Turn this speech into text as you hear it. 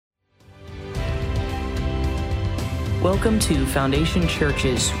Welcome to Foundation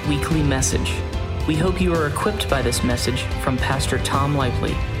Church's weekly message. We hope you are equipped by this message from Pastor Tom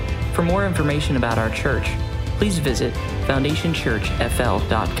Lively. For more information about our church, please visit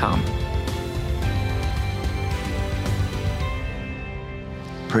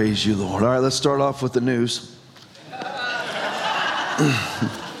foundationchurchfl.com. Praise you, Lord. All right, let's start off with the news.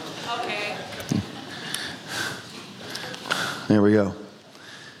 Okay. There we go.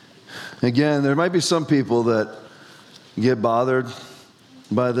 Again, there might be some people that get bothered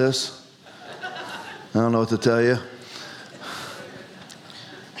by this. I don't know what to tell you.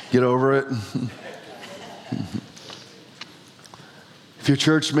 Get over it. If your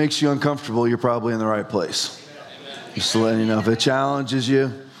church makes you uncomfortable, you're probably in the right place. Just to let you know, if it challenges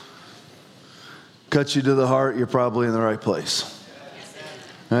you, cuts you to the heart, you're probably in the right place.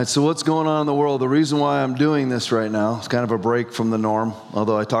 All right, so what's going on in the world? The reason why I'm doing this right now, it's kind of a break from the norm,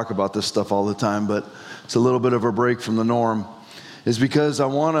 although I talk about this stuff all the time, but it's a little bit of a break from the norm, is because I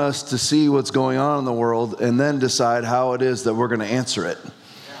want us to see what's going on in the world and then decide how it is that we're going to answer it.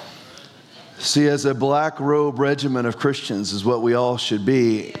 See, as a black robe regiment of Christians is what we all should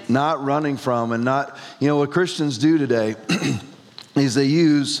be, not running from and not, what Christians do today is they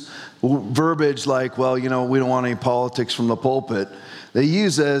use verbiage like, well, we don't want any politics from the pulpit. They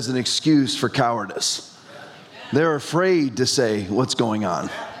use it as an excuse for cowardice. They're afraid to say what's going on.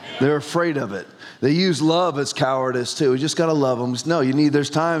 They're afraid of it. They use love as cowardice too. We just got to love them. No, there's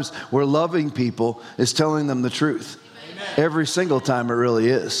times where loving people is telling them the truth. Amen. Every single time it really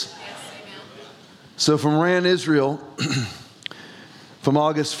is. Yes, so from RAND Israel, from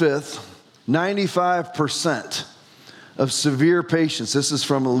August 5th, 95% of severe patients, this is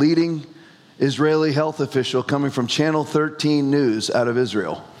from a leading Israeli health official coming from Channel 13 News out of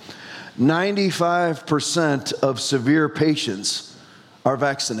Israel. 95% of severe patients are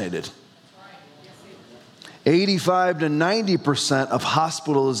vaccinated. 85 to 90% of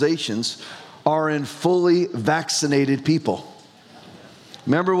hospitalizations are in fully vaccinated people.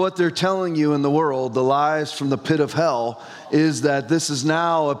 Remember what they're telling you in the world, the lies from the pit of hell, is that this is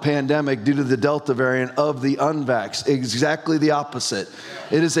now a pandemic due to the Delta variant of the unvaxxed. Exactly the opposite.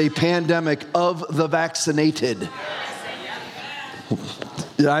 It is a pandemic of the vaccinated.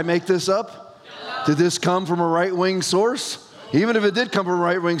 Did I make this up? Did this come from a right-wing source? Even if it did come from a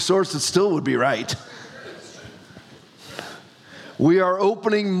right-wing source, it still would be right. We are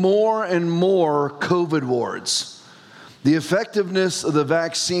opening more and more COVID wards. The effectiveness of the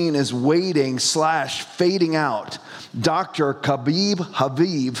vaccine is fading out. Dr. Khabib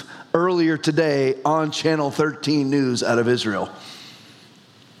Habib earlier today on Channel 13 News out of Israel.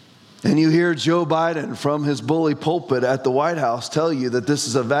 And you hear Joe Biden from his bully pulpit at the White House tell you that this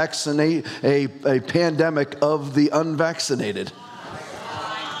is a pandemic of the unvaccinated.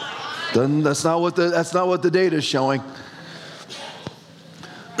 That's not what the data is showing.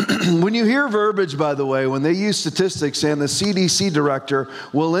 When you hear verbiage, by the way, when they use statistics, and the CDC director,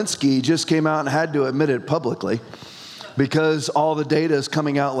 Walensky, just came out and had to admit it publicly because all the data is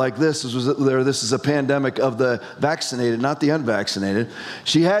coming out like this. This is a pandemic of the vaccinated, not the unvaccinated.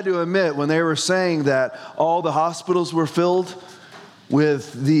 She had to admit when they were saying that all the hospitals were filled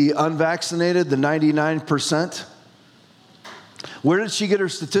with the unvaccinated, the 99%. Where did she get her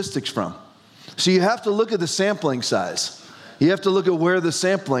statistics from? So you have to look at the sampling size. You have to look at where the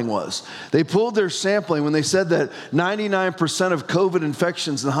sampling was. They pulled their sampling when they said that 99% of COVID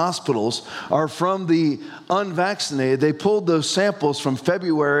infections in hospitals are from the unvaccinated. They pulled those samples from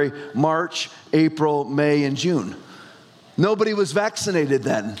February, March, April, May, and June. Nobody was vaccinated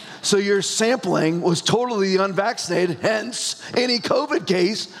then. So your sampling was totally the unvaccinated, hence any COVID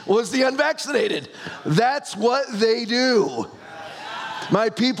case was the unvaccinated. That's what they do. My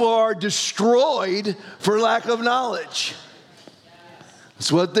people are destroyed for lack of knowledge.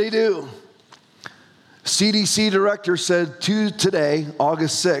 That's what they do. CDC director said today,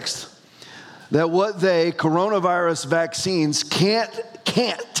 August 6th, that what coronavirus vaccines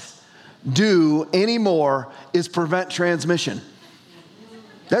can't do anymore is prevent transmission.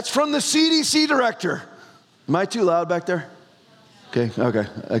 That's from the CDC director. Am I too loud back there? Okay.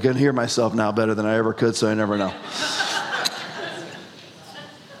 I can hear myself now better than I ever could, so I never know.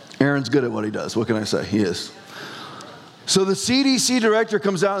 Aaron's good at what he does. What can I say? He is. So the CDC director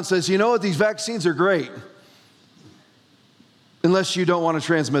comes out and says, you know what, these vaccines are great unless you don't want to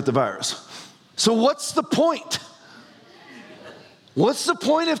transmit the virus. So what's the point? What's the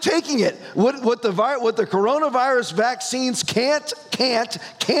point of taking it? What the coronavirus vaccines can't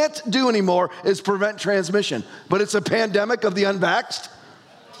do anymore is prevent transmission. But it's a pandemic of the unvaxxed.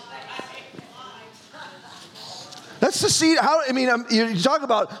 That's the seed. You talk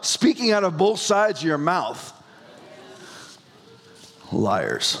about speaking out of both sides of your mouth.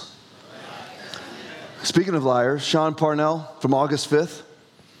 liars. Speaking of liars, Sean Parnell from August 5th.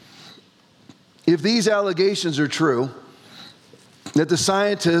 If these allegations are true, that the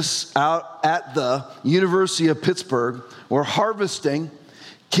scientists out at the University of Pittsburgh were harvesting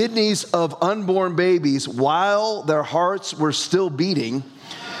kidneys of unborn babies while their hearts were still beating,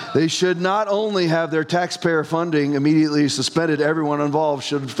 they should not only have their taxpayer funding immediately suspended, everyone involved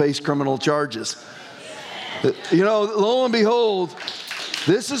should face criminal charges. You know, lo and behold,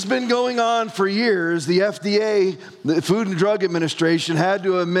 this has been going on for years. The FDA, the Food and Drug Administration, had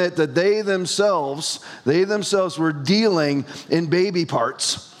to admit that they themselves were dealing in baby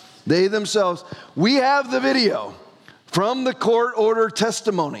parts. They themselves. We have the video from the court-ordered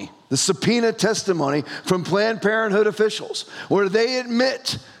testimony, the subpoena testimony from Planned Parenthood officials, where they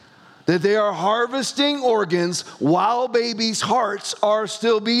admit that they are harvesting organs while babies' hearts are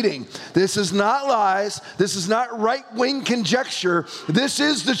still beating. This is not lies. This is not right-wing conjecture. This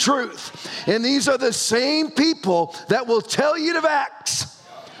is the truth. And these are the same people that will tell you to vax.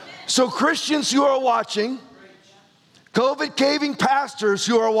 So Christians who are watching, COVID-caving pastors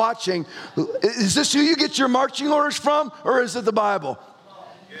who are watching, is this who you get your marching orders from, or is it the Bible?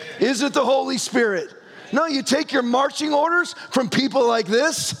 Is it the Holy Spirit? No, you take your marching orders from people like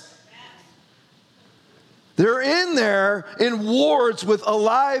this. They're in there in wards with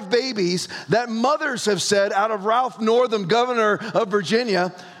alive babies that mothers have said out of Ralph Northam, governor of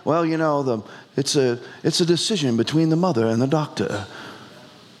Virginia, well, you know, it's a decision between the mother and the doctor.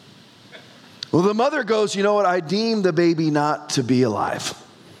 Well, the mother goes, you know what, I deem the baby not to be alive.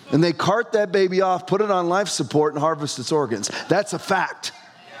 And they cart that baby off, put it on life support, and harvest its organs. That's a fact.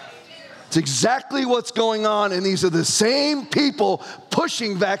 It's exactly what's going on, and these are the same people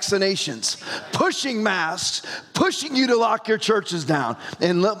pushing vaccinations, pushing masks, pushing you to lock your churches down.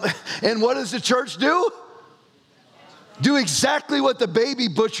 And what does the church do? Do exactly what the baby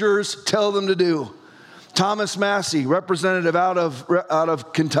butchers tell them to do. Thomas Massey, representative out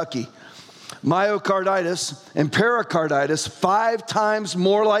of Kentucky. Myocarditis and pericarditis 5 times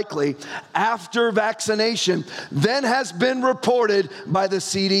more likely after vaccination than has been reported by the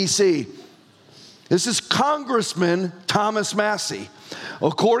CDC. This is Congressman Thomas Massey.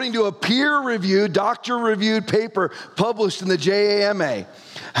 According to a peer-reviewed, doctor-reviewed paper published in the JAMA.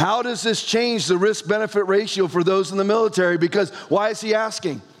 How does this change the risk-benefit ratio for those in the military? Because, why is he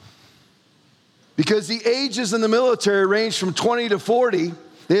asking? Because the ages in the military range from 20 to 40.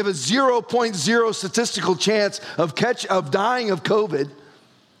 They have a 0.0 statistical chance of dying of COVID.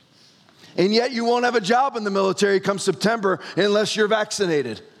 And yet you won't have a job in the military come September unless you're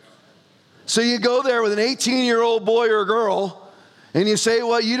vaccinated. So you go there with an 18-year-old boy or girl, and you say,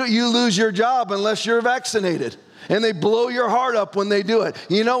 well, you lose your job unless you're vaccinated. And they blow your heart up when they do it.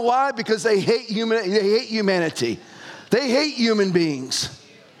 You know why? Because they hate humanity. They hate human beings.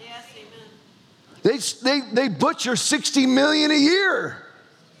 Yes, amen. They butcher 60 million a year.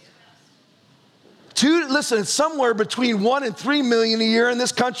 Listen, it's somewhere between 1 and 3 million a year in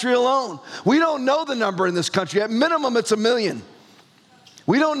this country alone. We don't know the number in this country. At minimum, it's 1 million.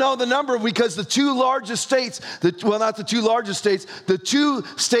 We don't know the number because the 2 largest states, not the 2 largest states, the 2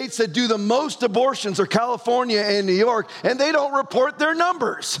 states that do the most abortions are California and New York, and they don't report their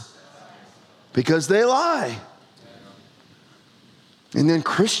numbers because they lie. And then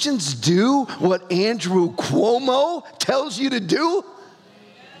Christians do what Andrew Cuomo tells you to do?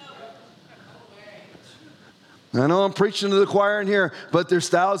 I know I'm preaching to the choir in here, but there's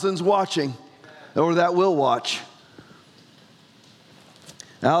thousands watching, or that will watch.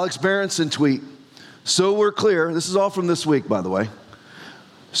 Alex Berenson tweet, so we're clear. This is all from this week, by the way.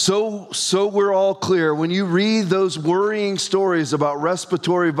 So we're all clear. When you read those worrying stories about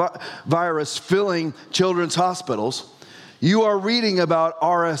respiratory virus filling children's hospitals, you are reading about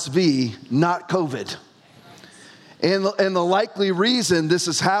RSV, not COVID. And the likely reason this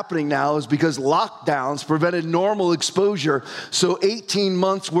is happening now is because lockdowns prevented normal exposure, so 18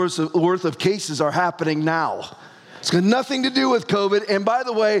 months worth of cases are happening now. It's got nothing to do with COVID. And by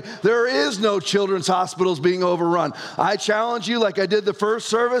the way, there is no children's hospitals being overrun. I challenge you, like I did the first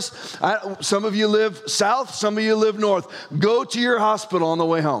service, some of you live south, some of you live north. Go to your hospital on the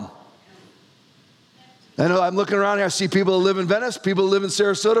way home. I know I'm looking around here, I see people who live in Venice, people who live in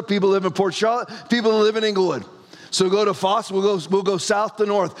Sarasota, people who live in Port Charlotte, people who live in Inglewood. So go to Fawcett, we'll go south to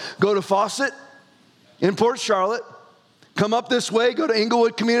north. Go to Fawcett in Port Charlotte, come up this way, go to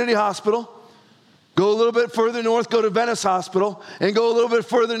Inglewood Community Hospital, go a little bit further north, go to Venice Hospital, and go a little bit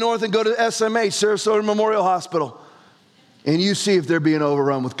further north and go to SMA, Sarasota Memorial Hospital. And you see if they're being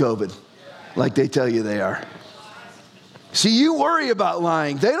overrun with COVID, like they tell you they are. See, you worry about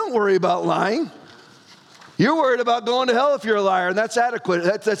lying. They don't worry about lying. You're worried about going to hell if you're a liar, and that's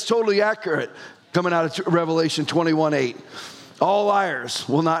adequate. That's totally accurate. Coming out of Revelation 21:8. All liars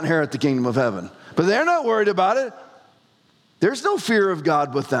will not inherit the kingdom of heaven. But they're not worried about it. There's no fear of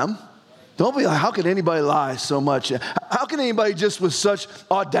God with them. Don't be like, how can anybody lie so much? How can anybody just with such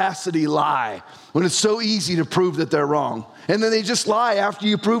audacity lie when it's so easy to prove that they're wrong? And then they just lie after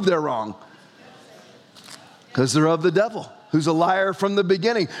you prove they're wrong. Because they're of the devil, who's a liar from the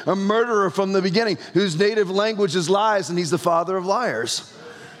beginning, a murderer from the beginning, whose native language is lies, and he's the father of liars.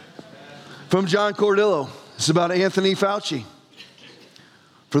 From John Cordillo, it's about Anthony Fauci.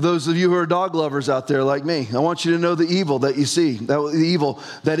 For those of you who are dog lovers out there like me, I want you to know the evil that you see, the evil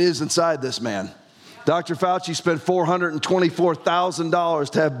that is inside this man. Dr. Fauci spent $424,000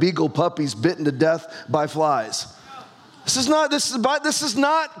 to have beagle puppies bitten to death by flies. This is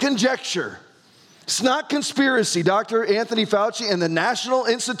not conjecture. It's not conspiracy. Dr. Anthony Fauci and the National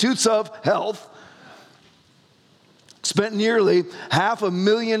Institutes of Health spent nearly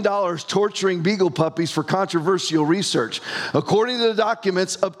 $500,000 torturing beagle puppies for controversial research. According to the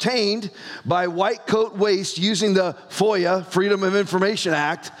documents obtained by White Coat Waste using the FOIA, Freedom of Information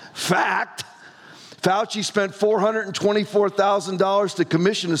Act, Fauci spent $424,000 to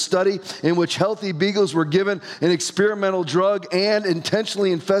commission a study in which healthy beagles were given an experimental drug and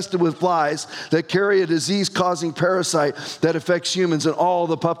intentionally infested with flies that carry a disease-causing parasite that affects humans, and all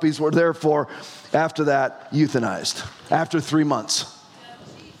the puppies were therefore, after that, euthanized after 3 months.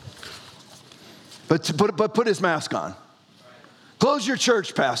 But put his mask on. Close your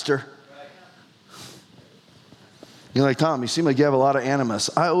church, Pastor. You're like, Tom, you seem like you have a lot of animus.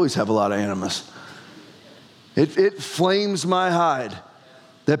 I always have a lot of animus. It flames my hide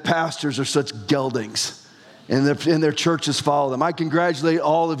that pastors are such geldings and their churches follow them. I congratulate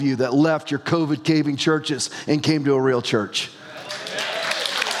all of you that left your COVID caving churches and came to a real church.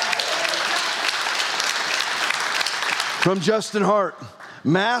 From Justin Hart,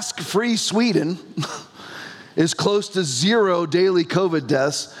 mask-free Sweden is close to 0 daily COVID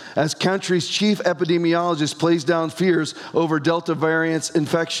deaths as country's chief epidemiologist plays down fears over Delta variant's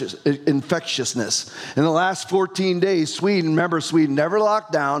infectiousness. In the last 14 days, Sweden never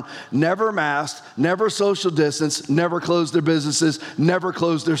locked down, never masked, never social distanced, never closed their businesses, never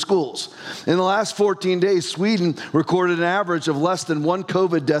closed their schools. In the last 14 days, Sweden recorded an average of less than 1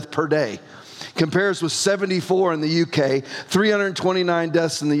 COVID death per day. Compares with 74 in the UK, 329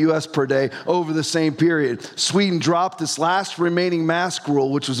 deaths in the US per day over the same period. Sweden dropped its last remaining mask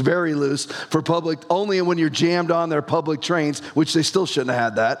rule, which was very loose, for public, only when you're jammed on their public trains, which they still shouldn't have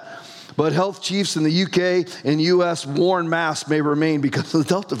had that. But health chiefs in the UK and US warn masks may remain because of the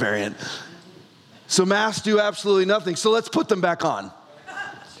Delta variant. So masks do absolutely nothing. So let's put them back on.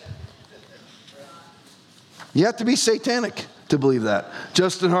 You have to be satanic to believe that.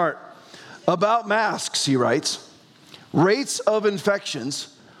 Justin Hart. About masks, he writes, rates of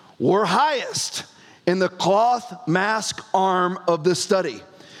infections were highest in the cloth mask arm of the study,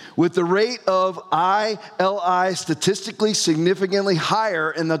 with the rate of ILI statistically significantly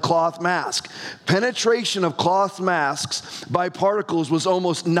higher in the cloth mask. Penetration of cloth masks by particles was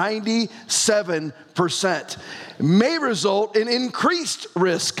almost 97%, may result in increased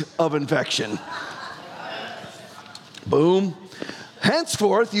risk of infection. Boom.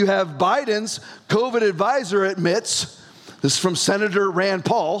 Henceforth, you have Biden's COVID advisor admits, this is from Senator Rand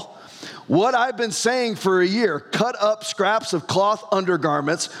Paul, what I've been saying for a year, cut up scraps of cloth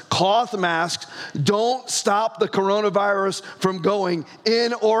undergarments, cloth masks, don't stop the coronavirus from going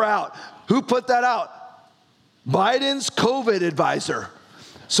in or out. Who put that out? Biden's COVID advisor.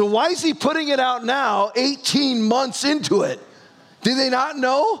 So why is he putting it out now, 18 months into it? Did they not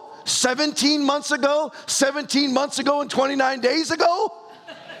know? 17 months ago and 29 days ago?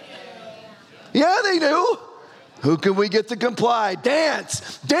 Yeah, they knew. Who can we get to comply?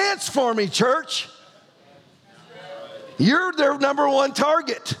 Dance for me, church. You're their number one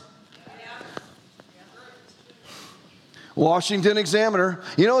target. Washington Examiner.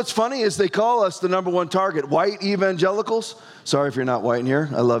 You know what's funny is they call us the number one target. White evangelicals. Sorry if you're not white in here.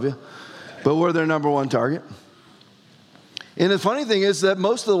 I love you. But we're their number one target. And the funny thing is that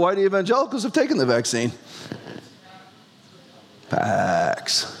most of the white evangelicals have taken the vaccine.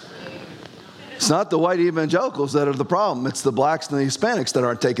 Facts. It's not the white evangelicals that are the problem. It's the blacks and the Hispanics that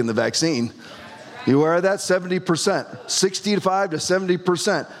aren't taking the vaccine. You aware of that? 70%, 65 to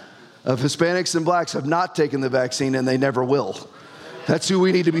 70% of Hispanics and blacks have not taken the vaccine, and they never will. That's who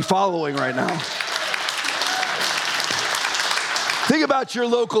we need to be following right now. Think about your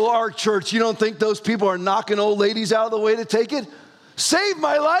local ARC church. You don't think those people are knocking old ladies out of the way to take it? Save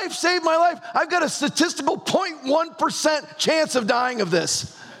my life, save my life. I've got a statistical 0.1% chance of dying of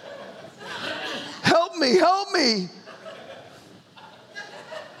this. Help me, help me.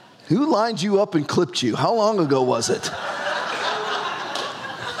 Who lined you up and clipped you? How long ago was it?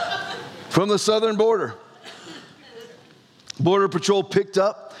 From the southern border. Border Patrol picked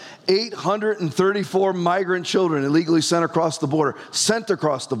up 834 migrant children illegally sent across the border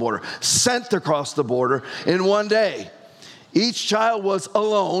in one day. Each child was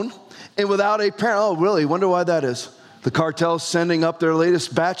alone and without a parent. Oh, really? Wonder why that is. The cartel's sending up their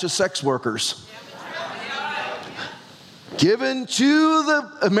latest batch of sex workers. Given to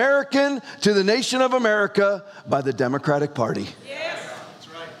the nation of America by the Democratic Party. Yes. That's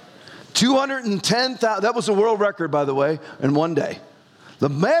right. 210,000, that was a world record, by the way, in one day.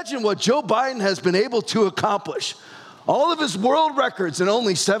 Imagine what Joe Biden has been able to accomplish. All of his world records in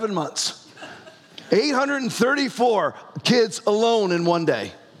only 7 months. 834 kids alone in one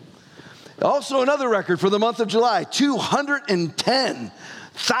day. Also another record for the month of July,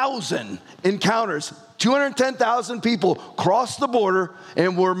 210,000 encounters. 210,000 people crossed the border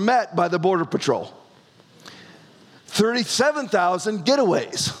and were met by the Border Patrol. 37,000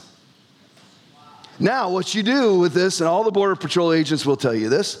 getaways. Now, what you do with this, and all the Border Patrol agents will tell you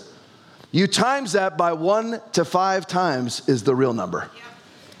this, you times that by 1 to 5 times is the real number.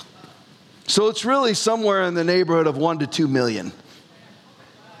 So it's really somewhere in the neighborhood of 1 to 2 million.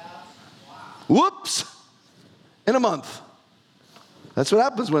 Whoops! In a month. That's what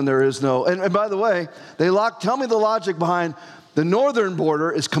happens when there is no, and by the way, tell me the logic behind the northern border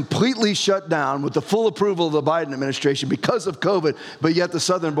is completely shut down with the full approval of the Biden administration because of COVID, but yet the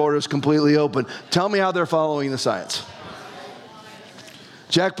southern border is completely open. Tell me how they're following the science.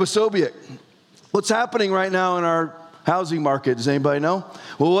 Jack Posobiec, what's happening right now in our housing market? Does anybody know?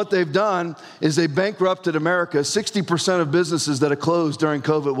 Well, what they've done is they bankrupted America. 60% of businesses that have closed during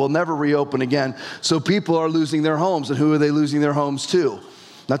COVID will never reopen again. So people are losing their homes. And who are they losing their homes to?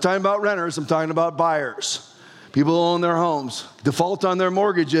 Not talking about renters, I'm talking about buyers. People who own their homes, default on their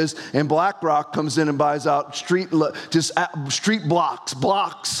mortgages, and BlackRock comes in and buys out street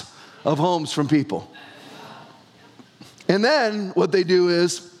blocks of homes from people. And then what they do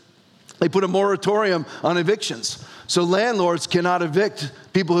is they put a moratorium on evictions. So landlords cannot evict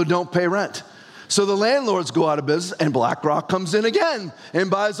people who don't pay rent. So the landlords go out of business, and BlackRock comes in again and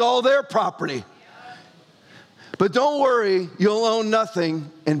buys all their property. But don't worry, you'll own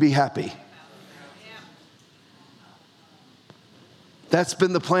nothing and be happy. That's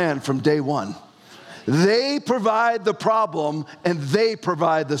been the plan from day one. They provide the problem, and they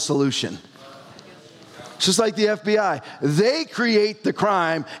provide the solution. Just like the FBI. They create the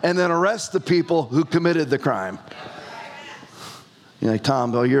crime and then arrest the people who committed the crime. You're like,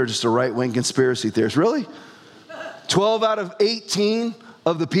 Tom, you're just a right-wing conspiracy theorist. Really? 12 out of 18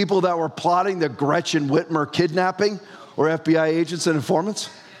 of the people that were plotting the Gretchen Whitmer kidnapping were FBI agents and informants?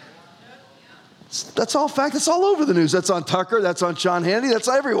 That's all fact. That's all over the news. That's on Tucker. That's on Sean Hannity. That's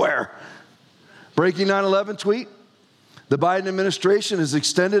everywhere. Breaking 9/11 tweet. The Biden administration has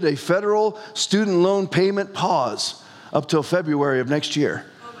extended a federal student loan payment pause up till February of next year.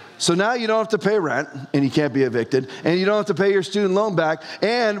 So now you don't have to pay rent, and you can't be evicted, and you don't have to pay your student loan back,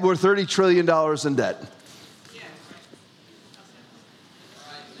 and we're $30 trillion in debt.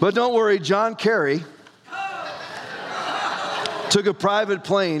 But don't worry, John Kerry took a private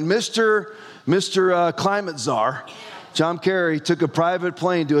plane. Mr. Climate Czar, John Kerry, took a private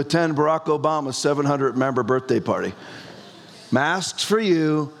plane to attend Barack Obama's 700-member birthday party. Masks for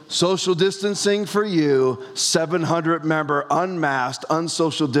you, social distancing for you, 700-member unmasked,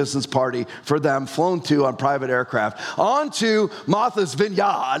 unsocial distance party for them, flown to on private aircraft. On to Martha's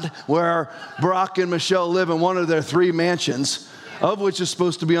Vineyard, where Barack and Michelle live in one of their 3 mansions, of which is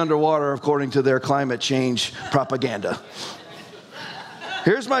supposed to be underwater according to their climate change propaganda.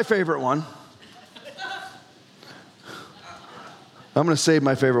 Here's my favorite one. I'm going to save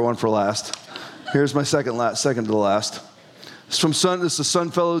my favorite one for last. Here's my second to the last. This is a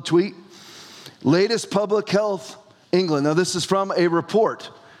Sunfellow tweet. Latest Public Health England. Now, this is from a report,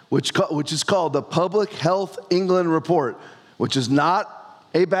 which is called the Public Health England Report, which is not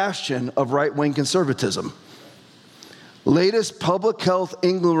a bastion of right-wing conservatism. Latest Public Health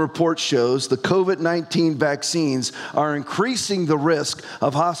England report shows the COVID-19 vaccines are increasing the risk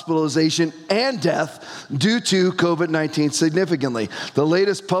of hospitalization and death due to COVID-19 significantly. The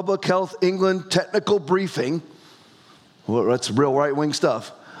latest Public Health England technical briefing, well, that's real right-wing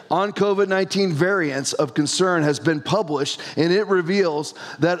stuff, on COVID-19 variants of concern has been published, and it reveals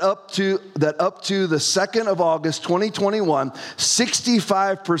that up to the 2nd of August 2021,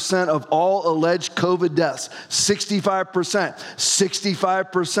 65% of all alleged COVID deaths,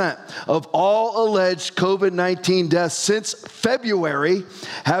 65% of all alleged COVID-19 deaths since February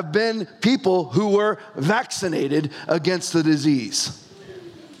have been people who were vaccinated against the disease.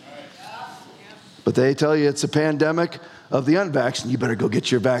 But they tell you it's a pandemic of the unvaccinated. You better go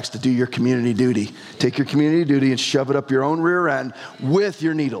get your vax to do your community duty. Take your community duty and shove it up your own rear end with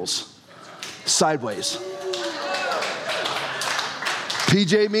your needles. Sideways.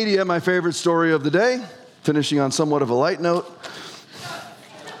 PJ Media, my favorite story of the day, finishing on somewhat of a light note.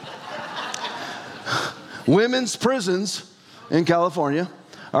 Women's prisons in California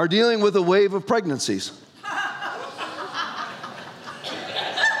are dealing with a wave of pregnancies.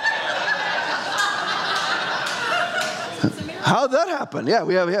 How'd that happen? Yeah,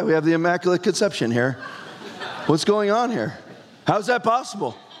 we have the Immaculate Conception here. What's going on here? How's that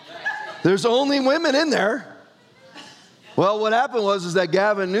possible? There's only women in there. Well, what happened was that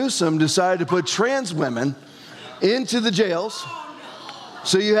Gavin Newsom decided to put trans women into the jails.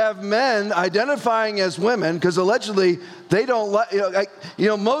 So you have men identifying as women, because allegedly they don't like,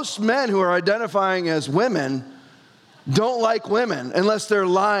 most men who are identifying as women don't like women unless they're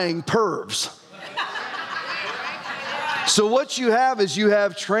lying pervs. So what you have is you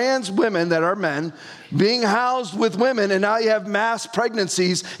have trans women that are men being housed with women, and now you have mass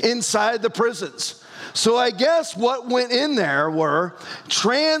pregnancies inside the prisons. So I guess what went in there were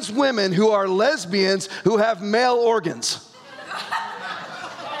trans women who are lesbians who have male organs.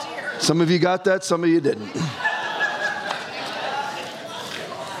 Some of you got that, some of you didn't.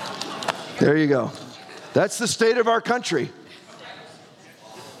 There you go. That's the state of our country.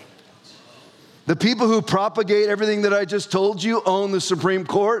 The people who propagate everything that I just told you own the Supreme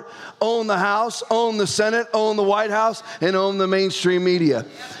Court, own the House, own the Senate, own the White House, and own the mainstream media.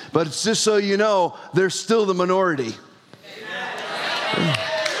 But it's just so you know, they're still the minority.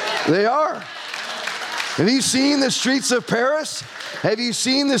 They are. Have you seen the streets of Paris? Have you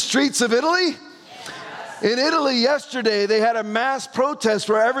seen the streets of Italy? In Italy yesterday, they had a mass protest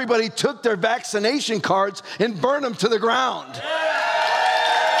where everybody took their vaccination cards and burned them to the ground.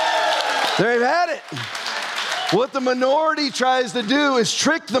 They've had it. What the minority tries to do is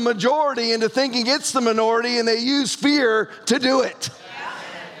trick the majority into thinking it's the minority, and they use fear to do it.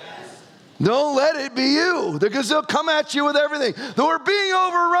 Don't let it be you, because they'll come at you with everything. We're being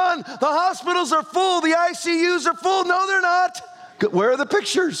overrun. The hospitals are full. The ICUs are full. No, they're not. Where are the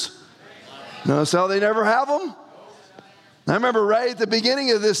pictures? Notice how they never have them? I remember right at the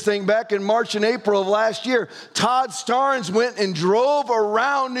beginning of this thing, back in March and April of last year, Todd Starnes went and drove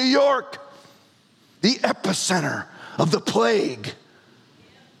around New York, the epicenter of the plague.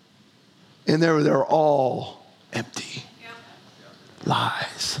 And they're all empty.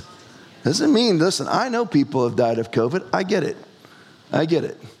 Lies. Doesn't mean, listen, I know people have died of COVID. I get it.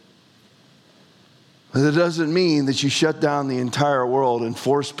 But it doesn't mean that you shut down the entire world and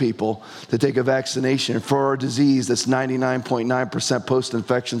force people to take a vaccination for a disease that's 99.9%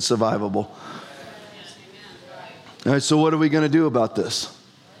 post-infection survivable. All right, so what are we going to do about this?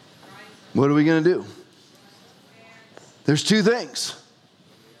 What are we going to do? There's two things.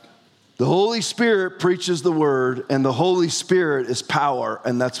 The Holy Spirit preaches the word, and the Holy Spirit is power,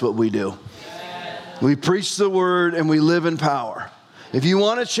 and that's what we do. We preach the word, and we live in power. If you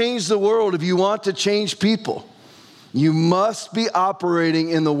want to change the world, if you want to change people, you must be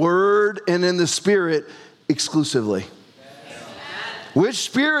operating in the Word and in the Spirit exclusively. Which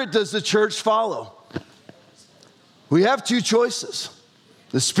spirit does the church follow? We have two choices: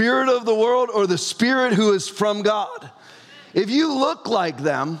 the spirit of the world or the spirit who is from God. If you look like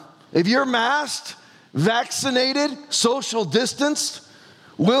them, if you're masked, vaccinated, social distanced,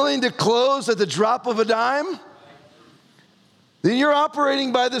 willing to close at the drop of a dime, then you're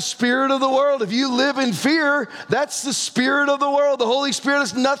operating by the spirit of the world. If you live in fear, that's the spirit of the world. The Holy Spirit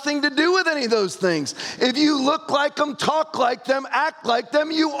has nothing to do with any of those things. If you look like them, talk like them, act like them,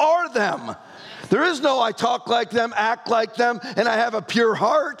 you are them. There is no I talk like them, act like them, and I have a pure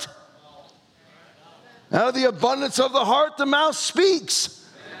heart. Out of the abundance of the heart, the mouth speaks.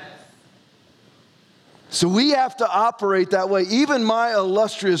 So we have to operate that way. Even my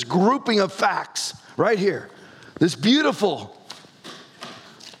illustrious grouping of facts right here, this beautiful,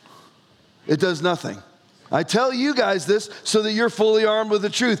 it does nothing. I tell you guys this so that you're fully armed with the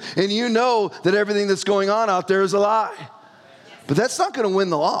truth, and you know that everything that's going on out there is a lie. But that's not going to win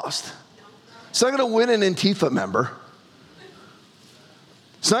the lost. It's not going to win an Antifa member.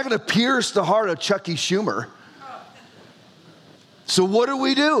 It's not going to pierce the heart of Chucky Schumer. So what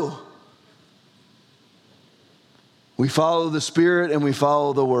do? We follow the Spirit and we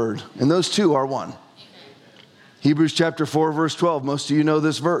follow the Word. And those two are one. Hebrews chapter 4, verse 12. Most of you know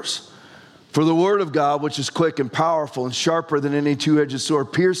this verse. For the Word of God, which is quick and powerful and sharper than any two-edged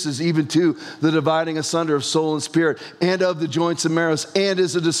sword, pierces even to the dividing asunder of soul and spirit and of the joints and marrows, and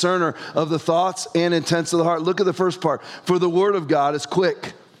is a discerner of the thoughts and intents of the heart. Look at the first part. For the Word of God is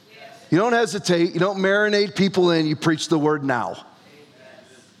quick. You don't hesitate. You don't marinate people in. You preach the Word now.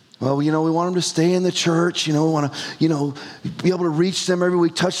 Well, we want them to stay in the church. We want to, be able to reach them every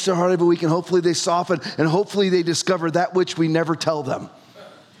week, touch their heart every week, and hopefully they soften, and hopefully they discover that which we never tell them.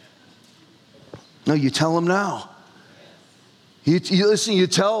 No, you tell them now. You listen, you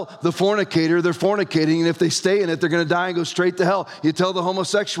tell the fornicator they're fornicating, and if they stay in it, they're going to die and go straight to hell. You tell the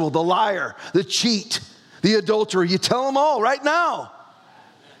homosexual, the liar, the cheat, the adulterer. You tell them all right now.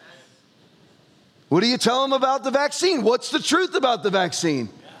 What do you tell them about the vaccine? What's the truth about the vaccine?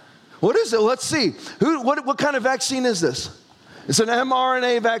 What is it? Let's see. What kind of vaccine is this? It's an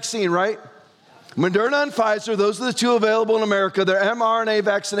mRNA vaccine, right? Moderna and Pfizer, those are the two available in America. They're mRNA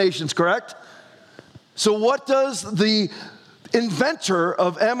vaccinations, correct? So what does the inventor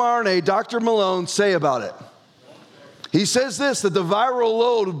of mRNA, Dr. Malone, say about it? He says this, that the viral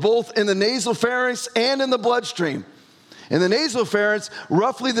load both in the nasopharynx and in the bloodstream. In the nasopharynx,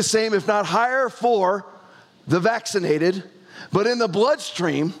 roughly the same, if not higher for the vaccinated. But in the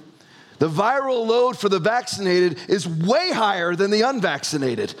bloodstream, the viral load for the vaccinated is way higher than the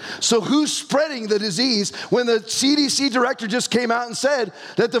unvaccinated. So who's spreading the disease when the CDC director just came out and said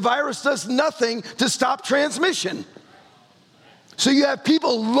that the virus does nothing to stop transmission? So you have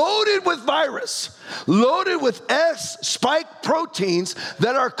people loaded with virus, loaded with S-spike proteins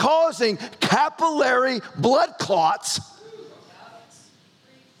that are causing capillary blood clots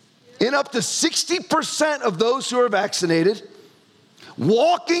in up to 60% of those who are vaccinated,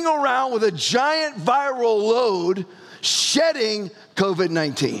 walking around with a giant viral load, shedding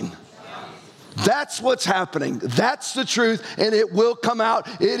COVID-19. That's what's happening. That's the truth, and it will come out.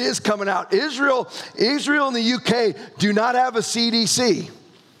 It is coming out. Israel and the UK do not have a CDC.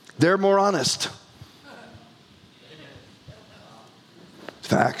 They're more honest.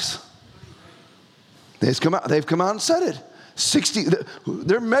 Facts. They've come out and said it.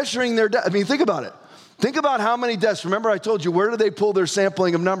 They're measuring their deaths. I mean, think about it. Think about how many deaths. Remember I told you, where do they pull their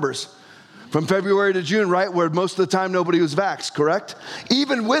sampling of numbers? From February to June, right? Where most of the time nobody was vaxxed, correct?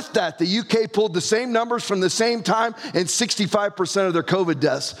 Even with that, the UK pulled the same numbers from the same time, and 65% of their COVID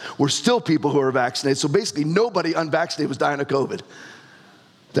deaths were still people who were vaccinated. So basically nobody unvaccinated was dying of COVID.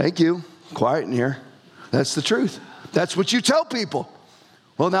 Thank you. Quiet in here. That's the truth. That's what you tell people.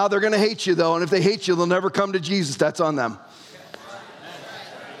 Well, now they're going to hate you, though, and if they hate you, they'll never come to Jesus. That's on them.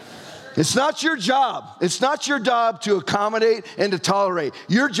 It's not your job. It's not your job to accommodate and to tolerate.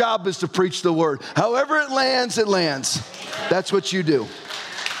 Your job is to preach the word. However it lands, it lands. That's what you do.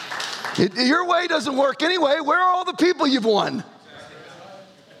 Your way doesn't work anyway. Where are all the people you've won?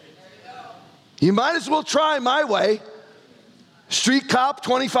 You might as well try my way. Street cop,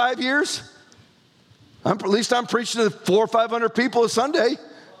 25 years. At least I'm preaching to 400 or 500 people a Sunday.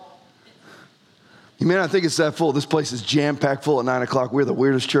 You may not think it's that full. This place is jam-packed full at 9 o'clock. We're the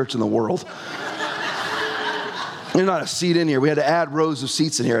weirdest church in the world. There's not a seat in here. We had to add rows of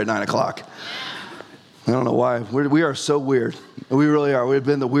seats in here at 9 o'clock. I don't know why. We are so weird. We really are. We've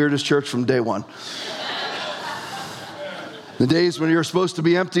been the weirdest church from day one. The days when you're supposed to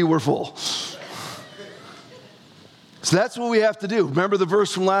be empty, we're full. So that's what we have to do. Remember the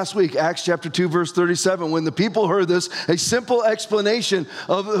verse from last week, Acts chapter 2, verse 37. When the people heard this, a simple explanation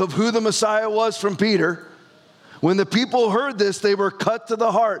of who the Messiah was from Peter. When the people heard this, they were cut to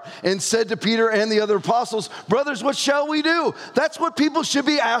the heart and said to Peter and the other apostles, brothers, what shall we do? That's what people should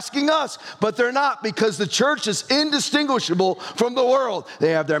be asking us, but they're not, because the church is indistinguishable from the world.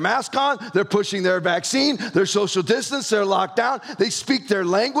 They have their mask on, they're pushing their vaccine, they're social distance, they're locked down, they speak their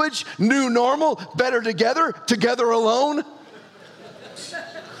language, new normal, better together, together alone.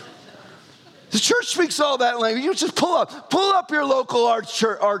 The church speaks all that language. You just pull up your local art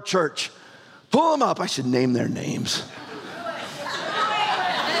church. Pull them up. I should name their names.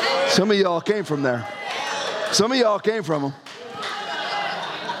 Some of y'all came from there. Some of y'all came from them.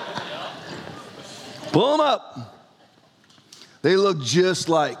 Pull them up. They look just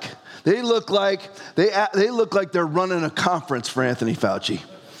like. They look like they're running a conference for Anthony Fauci.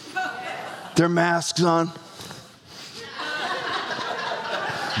 Their masks on.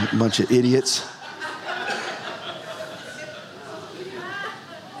 A bunch of idiots.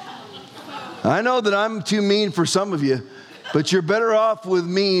 I know that I'm too mean for some of you, but you're better off with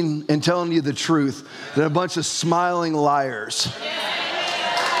mean and telling you the truth than a bunch of smiling liars.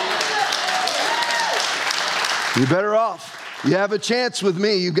 You're better off. You have a chance with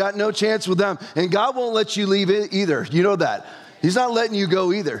me. You've got no chance with them. And God won't let you leave either. You know that. He's not letting you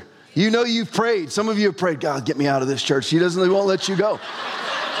go either. You know you've prayed. Some of you have prayed, God, get me out of this church. He won't let you go.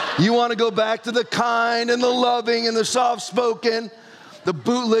 You want to go back to the kind and the loving and the soft-spoken, the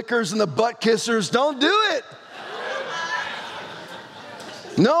bootlickers and the butt kissers. Don't do it.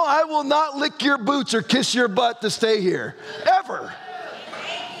 No, I will not lick your boots or kiss your butt to stay here. Ever.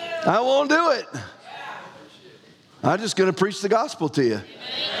 I won't do it. I'm just going to preach the gospel to you.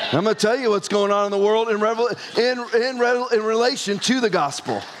 I'm going to tell you what's going on in the world in relation to the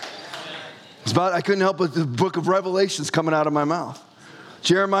gospel. I couldn't help but the book of Revelations coming out of my mouth.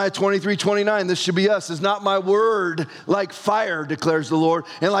 Jeremiah 23:29, this should be us. Is not my word like fire, declares the Lord,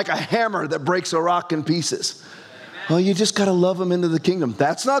 and like a hammer that breaks a rock in pieces? Well, you just got to love them into the kingdom.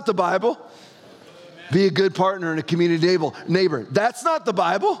 That's not the Bible. Be a good partner and a community neighbor. That's not the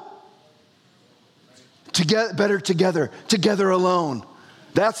Bible. Better together alone.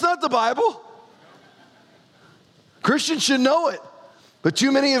 That's not the Bible. Christians should know it. But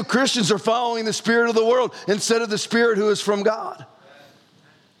too many of Christians are following the spirit of the world instead of the spirit who is from God.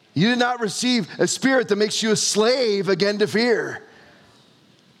 You did not receive a spirit that makes you a slave again to fear.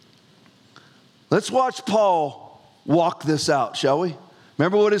 Let's watch Paul walk this out, shall we?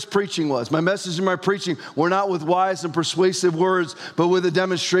 Remember what his preaching was. My message and my preaching were not with wise and persuasive words, but with a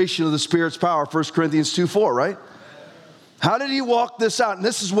demonstration of the Spirit's power. 1 Corinthians 2:4, right? How did he walk this out? And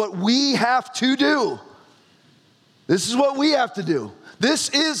this is what we have to do. This is what we have to do. This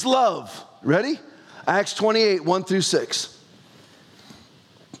is love. Ready? Acts 28, 1-6.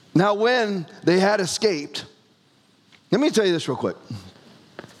 Now when they had escaped, let me tell you this real quick.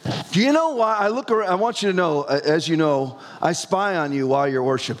 Do you know why I look around? I want you to know, as you know, I spy on you while you're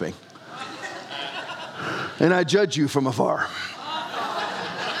worshiping. And I judge you from afar.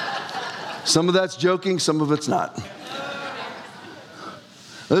 Some of that's joking, some of it's not.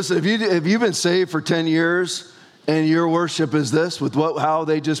 Listen, if you've been saved for 10 years and your worship is this, with how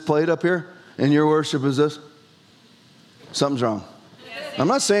they just played up here, and your worship is this, something's wrong. I'm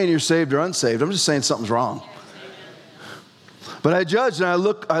not saying you're saved or unsaved. I'm just saying something's wrong. But I judge and I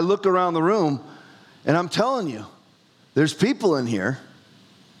look around the room, and I'm telling you, there's people in here,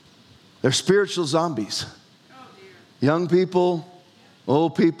 they're spiritual zombies. Young people,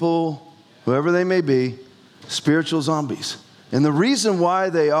 old people, whoever they may be, spiritual zombies. And the reason why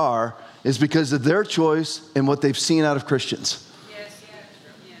they are is because of their choice and what they've seen out of Christians.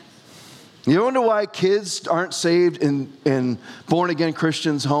 You wonder why kids aren't saved in born-again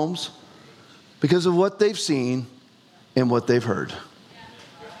Christians' homes? Because of what they've seen and what they've heard.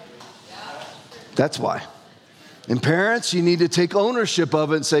 That's why. And parents, you need to take ownership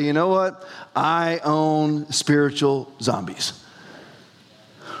of it and say, you know what? I own spiritual zombies.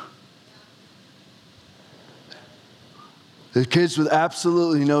 The kids with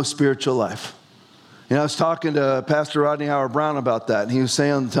absolutely no spiritual life. You know, I was talking to Pastor Rodney Howard-Browne about that, and he was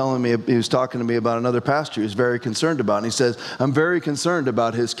talking to me about another pastor he was very concerned about. And he says, I'm very concerned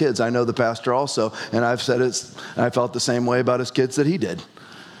about his kids. I know the pastor also, and I felt the same way about his kids that he did.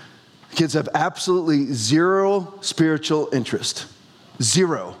 Kids have absolutely zero spiritual interest.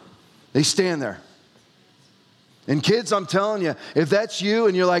 Zero. They stand there. And kids, I'm telling you, if that's you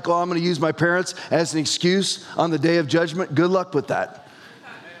and you're like, oh, I'm going to use my parents as an excuse on the day of judgment, good luck with that.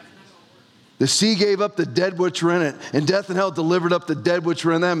 The sea gave up the dead which were in it, and death and hell delivered up the dead which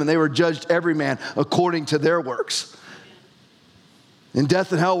were in them, and they were judged every man according to their works. And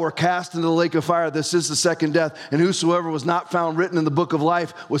death and hell were cast into the lake of fire. This is the second death. And whosoever was not found written in the book of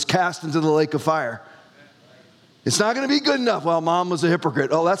life was cast into the lake of fire. It's not going to be good enough. Well, mom was a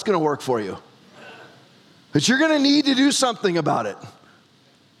hypocrite. Oh, that's going to work for you. But you're going to need to do something about it.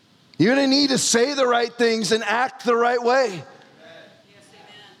 You're going to need to say the right things and act the right way.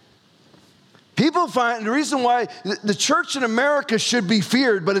 People find the reason why the church in America should be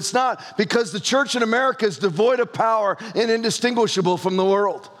feared, but it's not, because the church in America is devoid of power and indistinguishable from the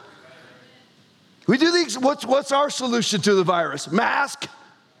world. We do these, what's our solution to the virus? Mask?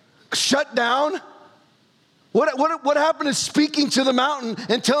 Shut down? What happened to speaking to the mountain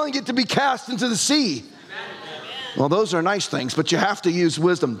and telling it to be cast into the sea? Well, those are nice things, but you have to use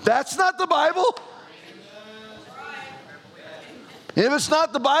wisdom. That's not the Bible. And if it's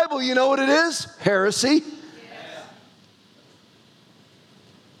not the Bible, you know what it is? Heresy.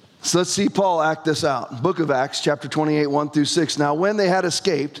 So let's see Paul act this out. Book of Acts, chapter 28, 1-6. Now, when they had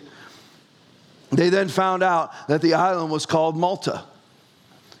escaped, they then found out that the island was called Malta.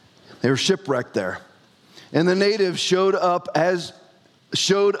 They were shipwrecked there. And the natives showed us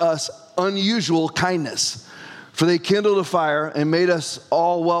unusual kindness. For they kindled a fire and made us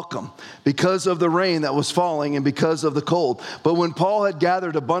all welcome because of the rain that was falling and because of the cold. But when Paul had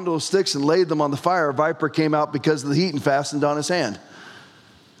gathered a bundle of sticks and laid them on the fire, a viper came out because of the heat and fastened on his hand.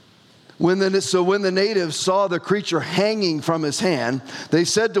 When the natives saw the creature hanging from his hand, they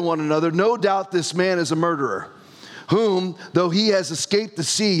said to one another, "No doubt this man is a murderer, whom, though he has escaped the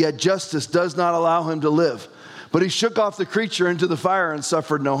sea, yet justice does not allow him to live." But he shook off the creature into the fire and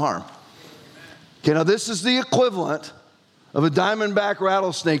suffered no harm. Okay, now this is the equivalent of a diamondback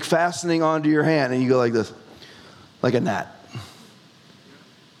rattlesnake fastening onto your hand, and you go like this, like a gnat.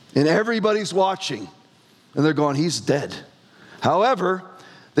 And everybody's watching, and they're going, "He's dead." However,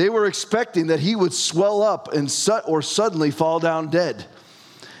 they were expecting that he would swell up or suddenly fall down dead.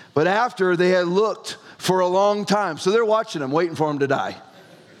 But after they had looked for a long time, so they're watching him, waiting for him to die,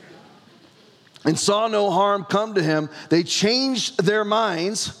 and saw no harm come to him, they changed their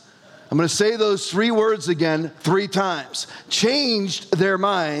minds. I'm going to say those 3 words again 3 times. Changed their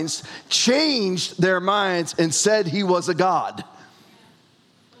minds, and said he was a god.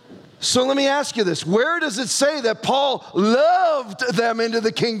 So let me ask you this. Where does it say that Paul loved them into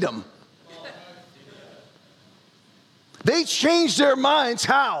the kingdom? They changed their minds.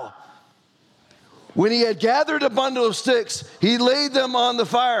 How? When he had gathered a bundle of sticks, he laid them on the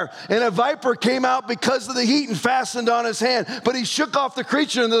fire, and a viper came out because of the heat and fastened on his hand. But he shook off the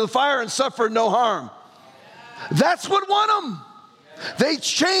creature into the fire and suffered no harm. That's what won them. They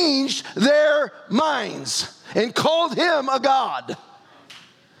changed their minds and called him a god.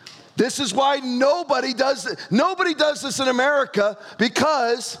 This is why nobody does this in America,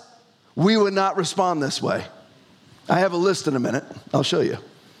 because we would not respond this way. I have a list in a minute. I'll show you.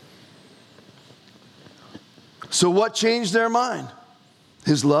 So what changed their mind?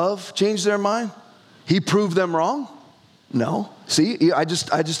 His love changed their mind? He proved them wrong? No. See, I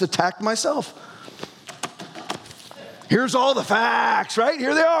just attacked myself. Here's all the facts, right?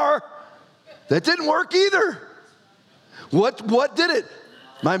 Here they are. That didn't work either. What did it?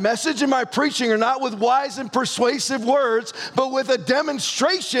 My message and my preaching are not with wise and persuasive words, but with a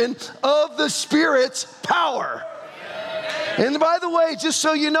demonstration of the Spirit's power. And by the way, just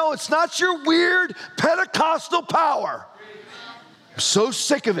so you know, it's not your weird Pentecostal power. I'm so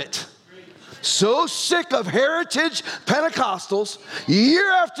sick of it. So sick of heritage Pentecostals,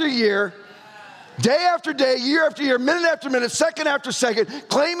 year after year, day after day, year after year, minute after minute, second after second,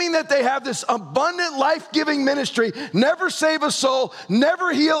 claiming that they have this abundant life-giving ministry, never save a soul,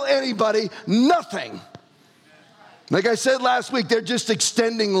 never heal anybody, nothing. Like I said last week, they're just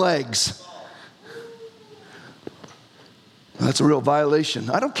extending legs. That's a real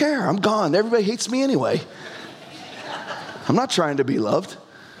violation. I don't care. I'm gone. Everybody hates me anyway. I'm not trying to be loved.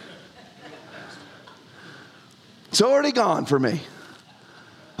 It's already gone for me.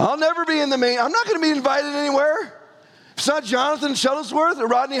 I'll never be in the main. I'm not going to be invited anywhere. If it's not Jonathan Shuttlesworth or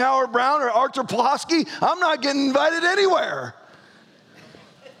Rodney Howard Brown or Arthur Pulaski, I'm not getting invited anywhere.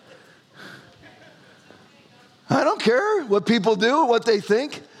 I don't care what people do, what they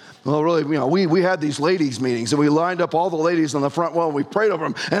think. Well, really, we had these ladies' meetings, and we lined up all the ladies on the front wall, and we prayed over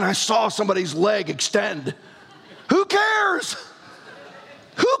them, and I saw somebody's leg extend. Who cares?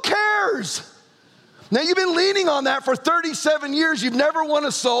 Who cares? Now, you've been leaning on that for 37 years. You've never won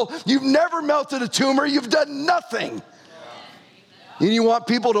a soul. You've never melted a tumor. You've done nothing. And you want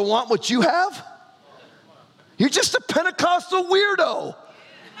people to want what you have? You're just a Pentecostal weirdo.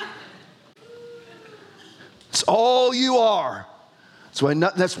 It's all you are.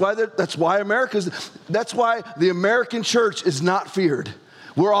 That's why the American church is not feared.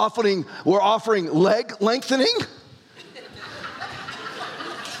 We're offering leg lengthening.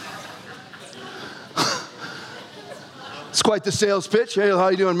 It's quite the sales pitch. Hey, how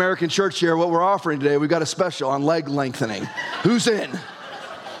you doing, American church here? What we're offering today, we've got a special on leg lengthening. Who's in?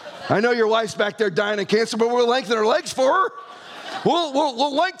 I know your wife's back there dying of cancer, but we'll lengthen her legs for her.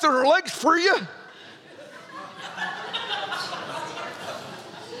 We'll lengthen her legs for you.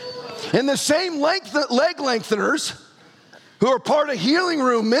 And the same leg lengtheners who are part of Healing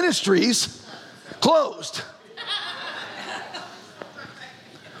Room Ministries closed.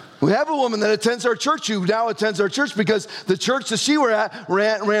 We have a woman that attends our church who now attends our church because the church that she were at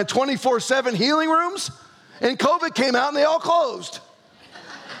ran 24/7 healing rooms, and COVID came out and they all closed.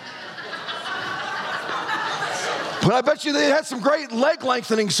 But I bet you they had some great leg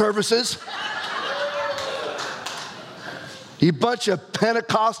lengthening services. You bunch of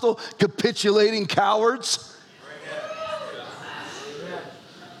Pentecostal capitulating cowards.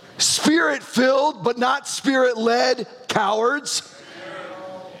 Spirit-filled but not spirit-led cowards.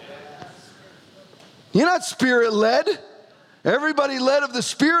 You're not spirit-led. Everybody led of the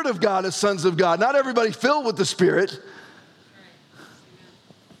Spirit of God is sons of God. Not everybody filled with the Spirit.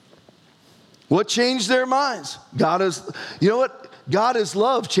 What changed their minds? God is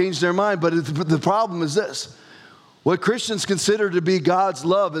love changed their mind, but the problem is this. What Christians consider to be God's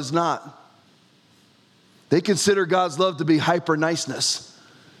love is not. They consider God's love to be hyper niceness.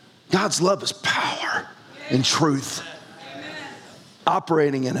 God's love is power and truth.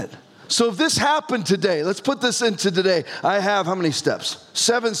 Operating in it. So if this happened today, let's put this into today. I have how many steps?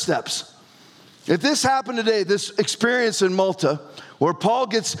 7 steps. If this happened today, this experience in Malta, where Paul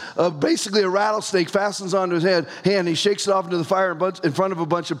gets basically a rattlesnake, fastens onto his hand, he shakes it off into the fire in front of a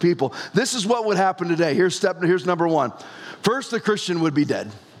bunch of people. This is what would happen today. Here's number 1. First, the Christian would be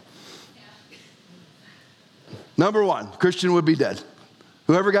dead. Number 1, Christian would be dead.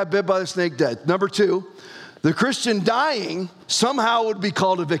 Whoever got bit by the snake, dead. Number 2, the Christian dying somehow would be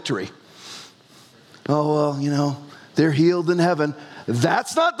called a victory. Oh, well, they're healed in heaven.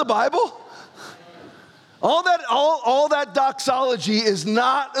 That's not the Bible. All that doxology is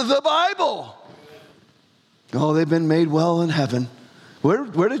not the Bible. Oh, they've been made well in heaven.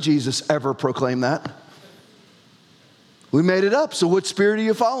 Where did Jesus ever proclaim that? We made it up. So what spirit are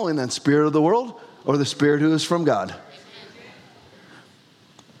you following then? Spirit of the world or the Spirit who is from God?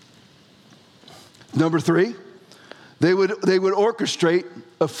 Number 3, they would orchestrate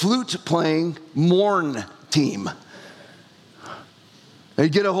a flute-playing mourn team.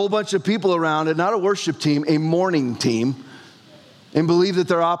 They'd get a whole bunch of people around it, not a worship team, a mourning team, and believe that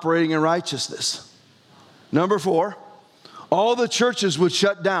they're operating in righteousness. Number 4, all the churches would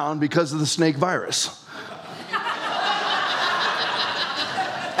shut down because of the snake virus.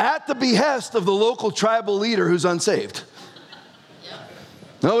 At the behest of the local tribal leader who's unsaved.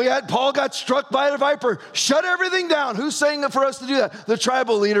 No, Paul got struck by a viper. Shut everything down. Who's saying for us to do that? The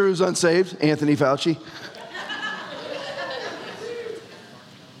tribal leader who's unsaved, Anthony Fauci.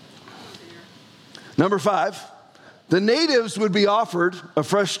 Number 5, the natives would be offered a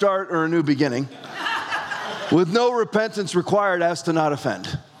fresh start or a new beginning with no repentance required as to not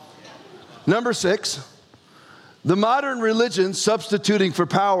offend. Number 6, the modern religion substituting for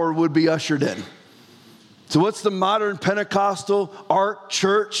power would be ushered in. So what's the modern Pentecostal, art,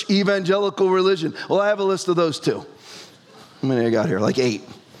 church, evangelical religion? Well, I have a list of those too. How many I got here? Like 8.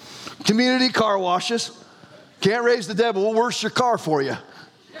 Community car washes. Can't raise the dead, but we'll wash your car for you.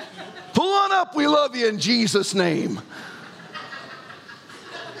 Pull on up, we love you in Jesus' name.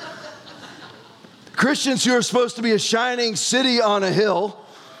 Christians who are supposed to be a shining city on a hill.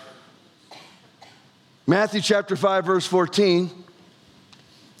 Matthew chapter 5, verse 14.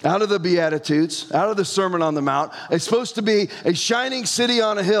 Out of the Beatitudes, out of the Sermon on the Mount. It's supposed to be a shining city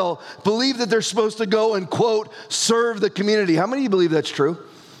on a hill. Believe that they're supposed to go and, quote, serve the community. How many of you believe that's true?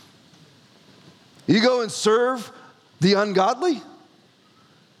 You go and serve the ungodly?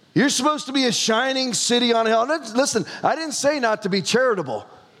 You're supposed to be a shining city on a hill. Listen, I didn't say not to be charitable.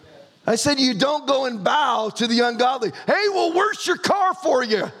 I said you don't go and bow to the ungodly. Hey, we'll wash your car for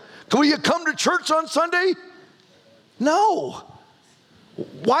you. Will you come to church on Sunday? No.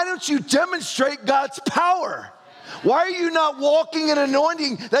 Why don't you demonstrate God's power? Why are you not walking in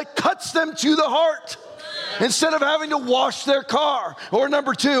anointing that cuts them to the heart instead of having to wash their car? Or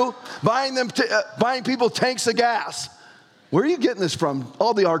number 2, buying people tanks of gas. Where are you getting this from?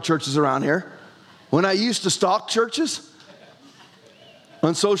 All the art churches around here. When I used to stalk churches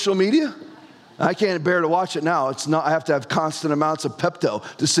on social media, I can't bear to watch it now. I have to have constant amounts of Pepto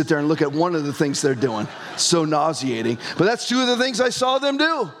to sit there and look at one of the things they're doing. So nauseating. But that's 2 of the things I saw them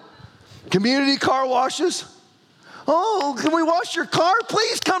do. Community car washes. Oh, can we wash your car?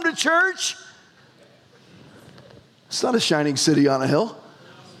 Please come to church. It's not a shining city on a hill.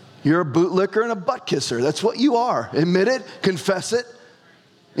 You're a bootlicker and a butt kisser. That's what you are. Admit it, confess it,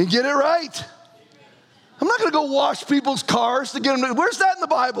 and get it right. I'm not going to go wash people's cars to get them. Where's that in the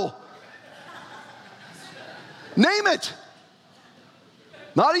Bible? Name it.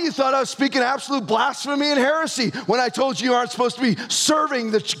 Not that you thought I was speaking absolute blasphemy and heresy when I told you aren't supposed to be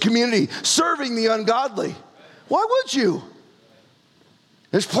serving the community, serving the ungodly. Why would you?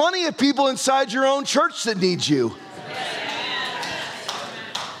 There's plenty of people inside your own church that need you.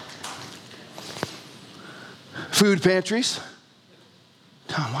 Food pantries.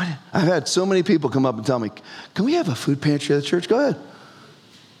 Tom, I've had so many people come up and tell me, can we have a food pantry at the church? Go ahead.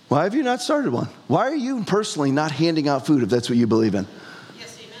 Why have you not started one? Why are you personally not handing out food if that's what you believe in?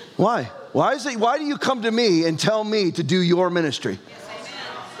 Yes, amen. Why? Why do you come to me and tell me to do your ministry? Yes,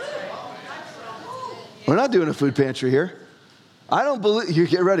 amen. We're not doing a food pantry here. I don't believe, you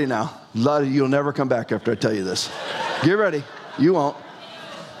get ready now. A lot of you'll never come back after I tell you this. Get ready. You won't.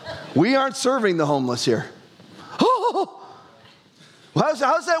 We aren't serving the homeless here. Well,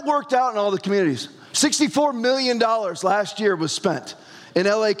 how's that worked out in all the communities? $64 million last year was spent in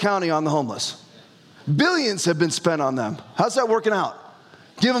LA County on the homeless. Billions have been spent on them. How's that working out?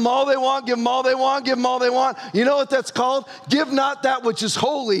 Give them all they want, give them all they want, give them all they want. You know what that's called? Give not that which is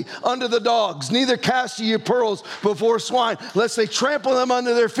holy unto the dogs, neither cast ye your pearls before swine, lest they trample them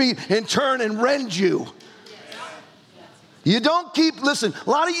under their feet and turn and rend you. You don't listen, a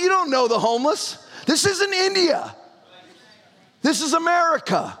lot of you don't know the homeless. This isn't India. This is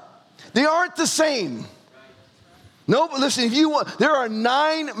America. They aren't the same. No, but listen, there are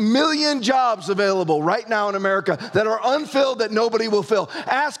 9 million jobs available right now in America that are unfilled that nobody will fill.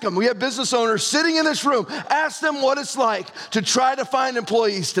 Ask them. We have business owners sitting in this room. Ask them what it's like to try to find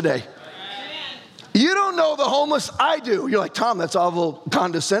employees today. You don't know the homeless. I do. You're like, Tom, that's awful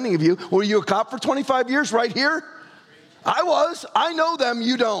condescending of you. Were you a cop for 25 years right here? I was. I know them.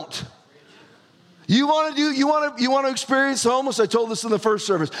 You don't. You want to experience the homeless? I told this in the first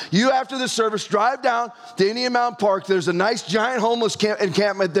service. You, after this service, drive down to Indian Mountain Park. There's a nice giant homeless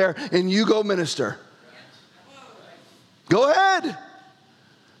encampment there, and you go minister. Go ahead.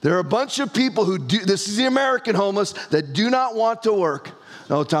 There are a bunch of people who do, this is the American homeless, that do not want to work.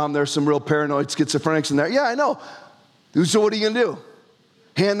 No, Tom, there's some real paranoid schizophrenics in there. Yeah, I know. So what are you going to do?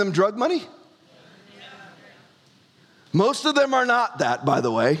 Hand them drug money? Most of them are not that, by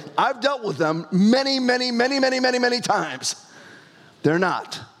the way. I've dealt with them many times. They're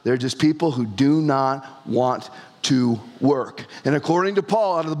not. They're just people who do not want to work. And according to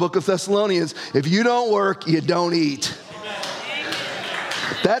Paul out of the book of Thessalonians, if you don't work, you don't eat.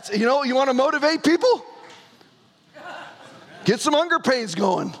 That's, you want to motivate people? Get some hunger pains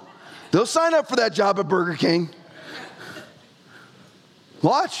going. They'll sign up for that job at Burger King.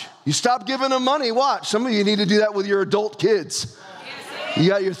 Watch. You stop giving them money, watch. Some of you need to do that with your adult kids. You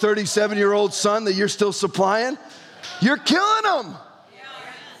got your 37-year-old son that you're still supplying. You're killing them.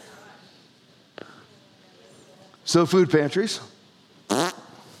 So food pantries. This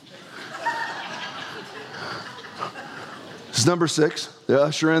is number 6. They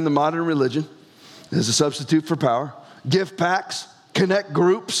usher in the modern religion as a substitute for power. Gift packs, connect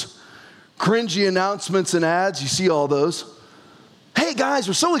groups, cringy announcements and ads. You see all those. Hey guys,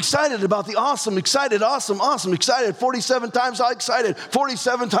 we're so excited about the awesome, 47 times excited,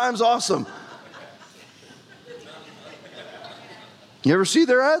 47 times awesome. You ever see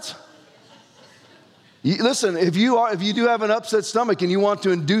their ads? Listen, if you do have an upset stomach and you want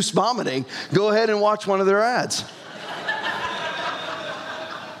to induce vomiting, go ahead and watch one of their ads.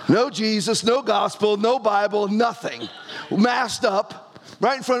 No Jesus, no gospel, no Bible, nothing. Masked up,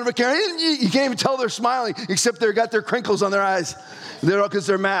 right in front of a camera. You can't even tell they're smiling, except they've got their crinkles on their eyes. Because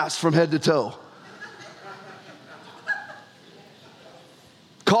they're masked from head to toe.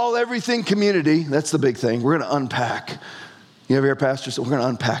 Call everything community. That's the big thing. We're going to unpack. You ever hear pastors say, we're going to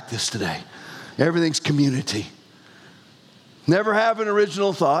unpack this today. Everything's community. Never have an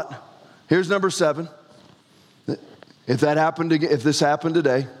original thought. Here's number 7. If this happened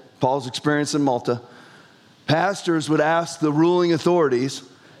today, Paul's experience in Malta, pastors would ask the ruling authorities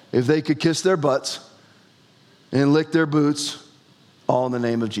if they could kiss their butts and lick their boots, all in the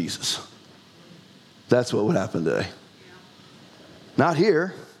name of Jesus. That's what would happen today. Not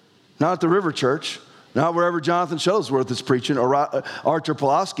here, not at the River Church, not wherever Jonathan Shuttlesworth is preaching, or Archer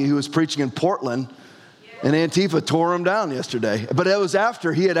Pulaski, who was preaching in Portland, and Antifa tore him down yesterday. But it was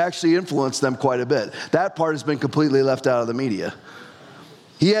after he had actually influenced them quite a bit. That part has been completely left out of the media.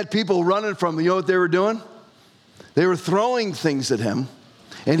 He had people running from him. You know what they were doing? They were throwing things at him,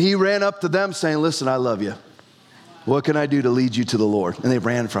 and he ran up to them saying, listen, I love you. What can I do to lead you to the Lord? And they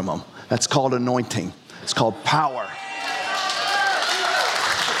ran from him. That's called anointing. It's called power.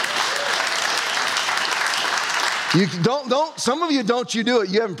 You don't. Some of you don't. You do it.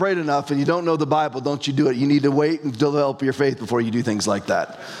 You haven't prayed enough, and you don't know the Bible. Don't you do it? You need to wait and develop your faith before you do things like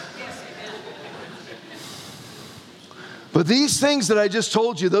that. But these things that I just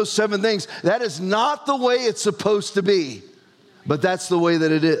told you, those 7 things, that is not the way it's supposed to be. But that's the way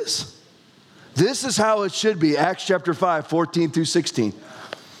that it is. This is how it should be. Acts chapter 5, 14 through 16.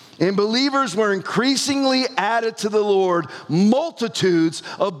 And believers were increasingly added to the Lord, multitudes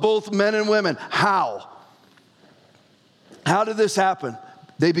of both men and women. How? How did this happen?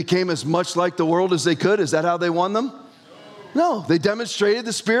 They became as much like the world as they could. Is that how they won them? No, they demonstrated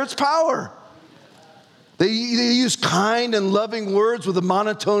the Spirit's power. They used kind and loving words with a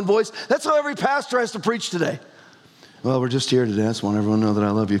monotone voice. That's how every pastor has to preach today. Well, we're just here today. I just want everyone to know that I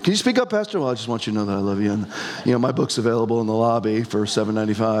love you. Can you speak up, Pastor? Well, I just want you to know that I love you. And, my book's available in the lobby for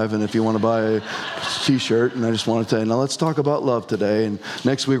 $7.95. And if you want to buy a T-shirt, and I just want to tell you, now let's talk about love today. And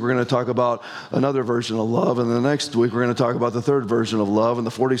next week, we're going to talk about another version of love. And the next week, we're going to talk about the third version of love and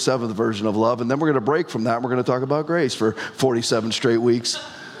the 47th version of love. And then we're going to break from that. And we're going to talk about grace for 47 straight weeks.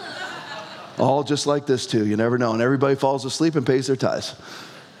 All just like this, too. You never know. And everybody falls asleep and pays their tithes.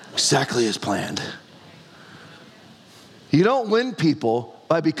 Exactly as planned. You don't win people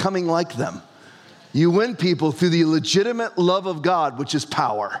by becoming like them. You win people through the legitimate love of God, which is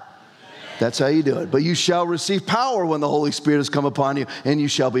power. That's how you do it. But you shall receive power when the Holy Spirit has come upon you, and you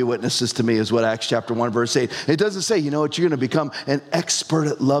shall be witnesses to me, is what Acts chapter 1, verse 8. It doesn't say, you're going to become an expert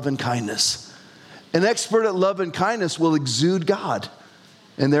at love and kindness. An expert at love and kindness will exude God,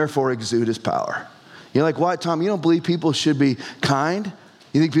 and therefore exude his power. You're like, why, Tom, you don't believe people should be kind?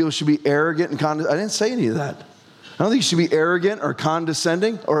 You think people should be arrogant and condescending? I didn't say any of that. I don't think you should be arrogant or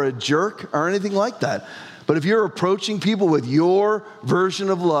condescending or a jerk or anything like that. But if you're approaching people with your version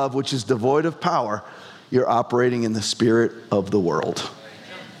of love, which is devoid of power, you're operating in the spirit of the world.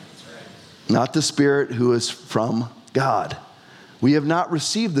 Not the spirit who is from God. We have not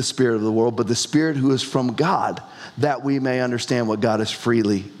received the spirit of the world, but the spirit who is from God, that we may understand what God has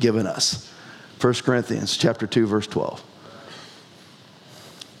freely given us. 1 Corinthians chapter 2, verse 12.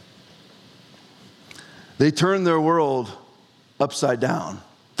 They turn their world upside down.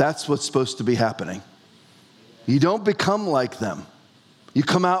 That's what's supposed to be happening. You don't become like them. You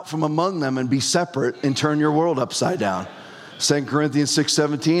come out from among them and be separate and turn your world upside down. 2 Corinthians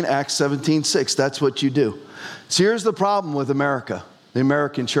 6:17, Acts 17:6. That's what you do. So here's the problem with America, the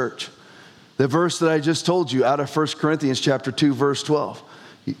American church. The verse that I just told you out of 1 Corinthians chapter 2, verse 12.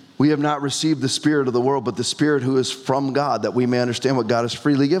 We have not received the spirit of the world, but the spirit who is from God, that we may understand what God has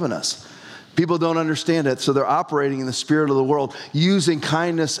freely given us. People don't understand it, so they're operating in the spirit of the world, using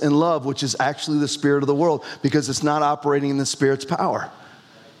kindness and love, which is actually the spirit of the world, because it's not operating in the Spirit's power.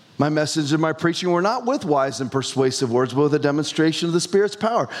 My message and my preaching were not with wise and persuasive words, but with a demonstration of the Spirit's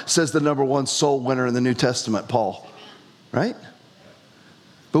power, says the number one soul winner in the New Testament, Paul. Right?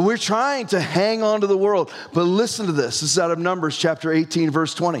 But we're trying to hang on to the world. But listen to this. This is out of Numbers chapter 18,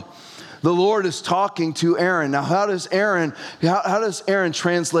 verse 20. The Lord is talking to Aaron. Now, how does Aaron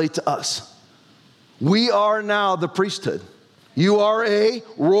translate to us? We are now the priesthood. You are a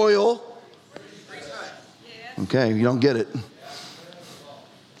royal. Okay, you don't get it.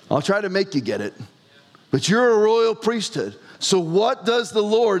 I'll try to make you get it. But you're a royal priesthood. So what does the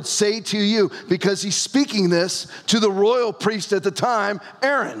Lord say to you? Because he's speaking this to the royal priest at the time,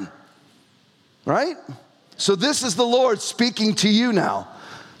 Aaron. Right? So this is the Lord speaking to you now.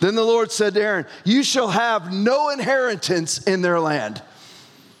 Then the Lord said to Aaron, you shall have no inheritance in their land,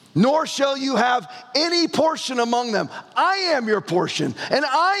 nor shall you have any portion among them. I am your portion, and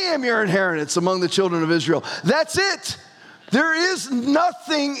I am your inheritance among the children of Israel. That's it. There is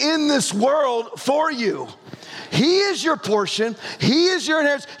nothing in this world for you. He is your portion. He is your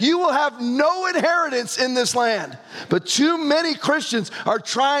inheritance. You will have no inheritance in this land. But too many Christians are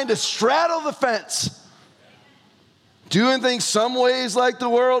trying to straddle the fence, doing things some ways like the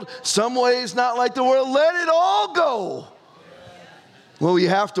world, some ways not like the world. Let it all go. Well, you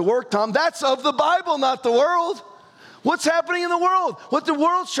have to work, Tom. That's of the Bible, not the world. What's happening in the world? What the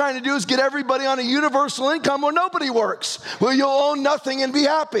world's trying to do is get everybody on a universal income where nobody works, where you'll own nothing and be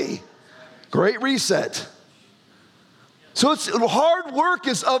happy. Great reset. So it's hard work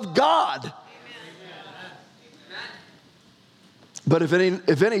is of God. But if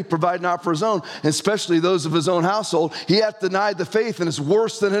any provide not for his own, especially those of his own household, he hath denied the faith and is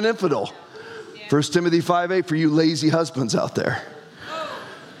worse than an infidel. 1 Timothy 5:8 for you lazy husbands out there.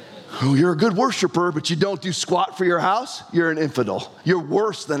 Oh, you're a good worshiper, but you don't do squat for your house? You're an infidel. You're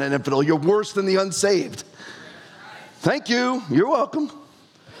worse than an infidel. You're worse than the unsaved. Thank you. You're welcome.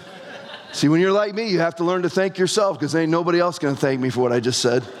 See, when you're like me, you have to learn to thank yourself, because ain't nobody else going to thank me for what I just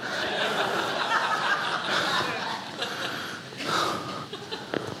said.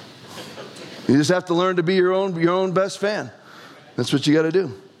 You just have to learn to be your own best fan. That's what you got to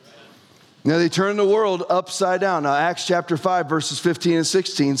do. Now, they turn the world upside down. Now, Acts chapter 5, verses 15 and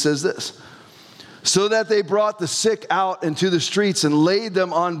 16 says this. So that they brought the sick out into the streets and laid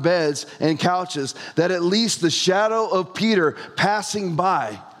them on beds and couches, that at least the shadow of Peter passing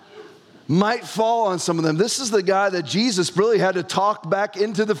by might fall on some of them. This is the guy that Jesus really had to talk back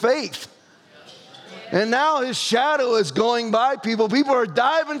into the faith. And now his shadow is going by people. People are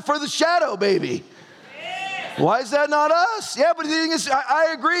diving for the shadow, baby. Why is that not us? Yeah, but the thing is,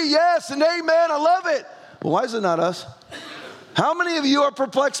 I agree, yes, and amen, I love it. Well, why is it not us? How many of you are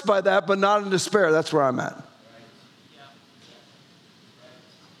perplexed by that, but not in despair? That's where I'm at.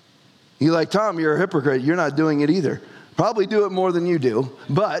 You're like, Tom, you're a hypocrite. You're not doing it either. Probably do it more than you do,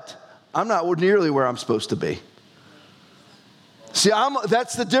 but I'm not nearly where I'm supposed to be. See,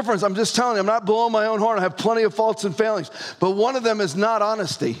 that's the difference. I'm just telling you, I'm not blowing my own horn. I have plenty of faults and failings, but one of them is not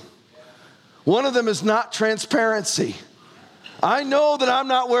honesty. One of them is not transparency. I know that I'm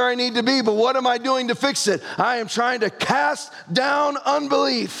not where I need to be, but what am I doing to fix it? I am trying to cast down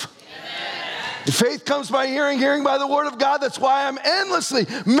unbelief. Faith comes by hearing, hearing by the word of God. That's why I'm endlessly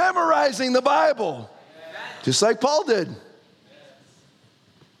memorizing the Bible, just like Paul did.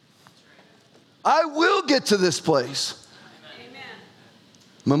 I will get to this place.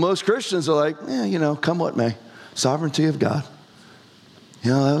 But most Christians are like, come what may, sovereignty of God.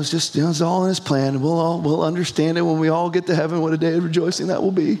 That was just, it's all in his plan. We'll understand it when we all get to heaven. What a day of rejoicing that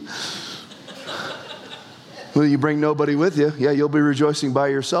will be. Will you bring nobody with you? Yeah, you'll be rejoicing by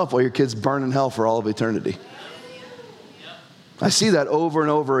yourself while your kids burn in hell for all of eternity. I see that over and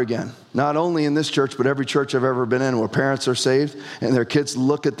over again. Not only in this church, but every church I've ever been in where parents are saved and their kids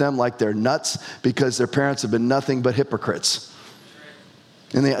look at them like they're nuts because their parents have been nothing but hypocrites.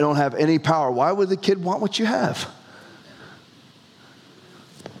 And they don't have any power. Why would the kid want what you have?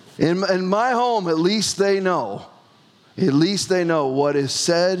 In my home, at least they know what is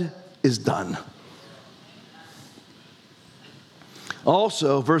said is done.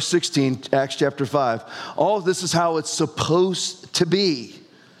 Also, verse 16, Acts chapter 5, all of this is how it's supposed to be.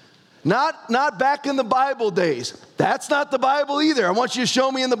 Not back in the Bible days. That's not the Bible either. I want you to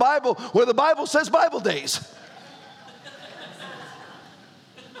show me in the Bible where the Bible says Bible days.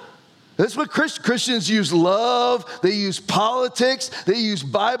 That's what Christians use love, they use politics, they use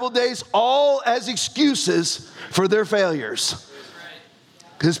Bible days, all as excuses for their failures.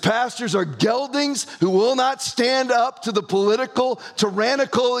 Because pastors are geldings who will not stand up to the political,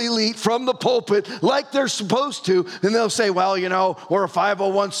 tyrannical elite from the pulpit like they're supposed to. And they'll say, well, we're a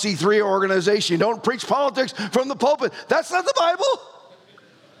 501c3 organization. You don't preach politics from the pulpit. That's not the Bible.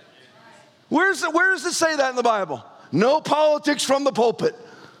 Where does it say that in the Bible? No politics from the pulpit.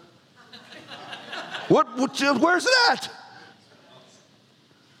 Where's it at?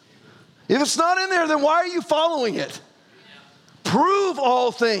 If it's not in there, then why are you following it? Prove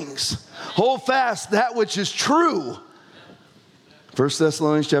all things. Hold fast that which is true. 1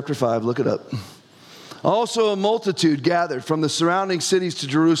 Thessalonians chapter 5, look it up. Also a multitude gathered from the surrounding cities to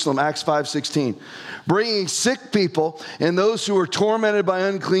Jerusalem, Acts 5:16, bringing sick people and those who were tormented by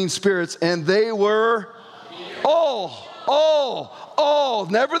unclean spirits, and they were all.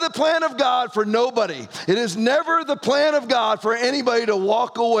 Never the plan of God for nobody. It is never the plan of God for anybody to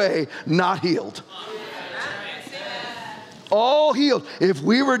walk away not healed. All healed. If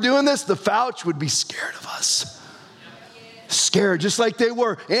we were doing this, the Fouch would be scared of us. Scared, just like they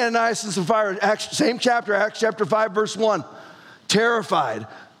were. Ananias and Sapphira, same chapter, Acts chapter 5, verse 1. Terrified.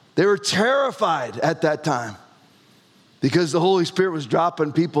 They were terrified at that time because the Holy Spirit was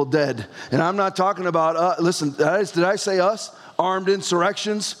dropping people dead. And I'm not talking about, listen, did I say us? Armed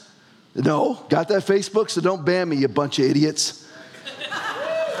insurrections? No. Got that Facebook? So don't ban me, you bunch of idiots.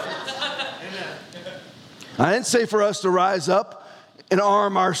 I didn't say for us to rise up and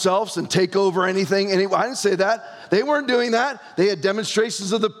arm ourselves and take over anything. I didn't say that. They weren't doing that. They had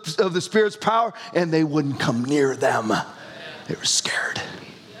demonstrations of the Spirit's power, and they wouldn't come near them. They were scared.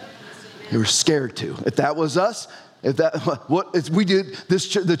 They were scared to. If that was us, we did,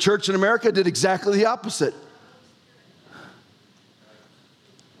 the church in America did exactly the opposite.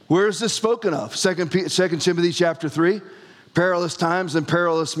 Where is this spoken of? 2 Timothy chapter 3. Perilous times and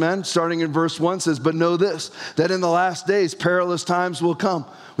perilous men, starting in verse 1 says, but know this, that in the last days, perilous times will come.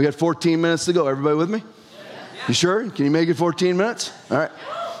 We got 14 minutes to go. Everybody with me? You sure? Can you make it 14 minutes? All right.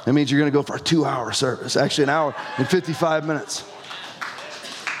 That means you're going to go for a 2-hour service. Actually, an hour and 55 minutes.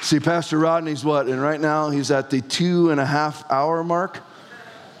 See, Pastor Rodney's what? And right now, he's at the 2.5-hour mark.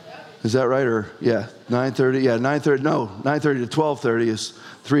 Is that right? Or, 9:30. Yeah, 9:30. No, 9:30 to 12:30 is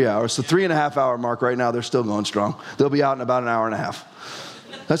 3 hours. So 3.5-hour mark right now, they're still going strong. They'll be out in about an hour and a half.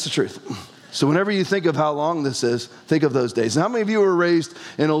 That's the truth. So whenever you think of how long this is, think of those days. Now, how many of you were raised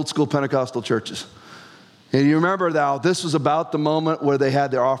in old school Pentecostal churches? And you remember now, this was about the moment where they had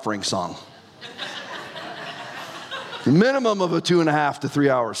their offering song. The minimum of a 2.5 to 3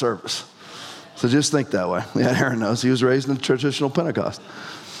 hour service. So just think that way. Yeah, Aaron knows. He was raised in traditional Pentecost.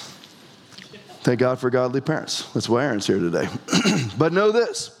 Thank God for godly parents. That's why Aaron's here today. But know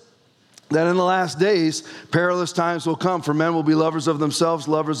this, that in the last days, perilous times will come, for men will be lovers of themselves,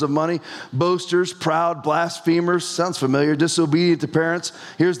 lovers of money, boasters, proud, blasphemers, sounds familiar, disobedient to parents.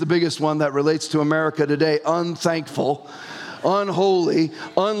 Here's the biggest one that relates to America today, unthankful, unholy,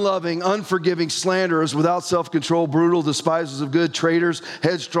 unloving, unforgiving, slanderers, without self-control, brutal, despisers of good, traitors,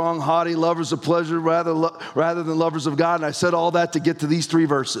 headstrong, haughty, lovers of pleasure rather than lovers of God. And I said all that to get to these 3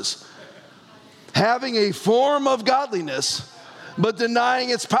 verses. Having a form of godliness, but denying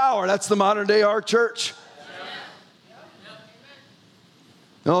its power. That's the modern day our church.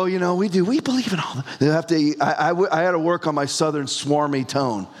 Oh, we do. We believe in all that. I had to work on my southern swarmy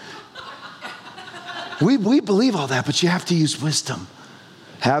tone. We believe all that, but you have to use wisdom.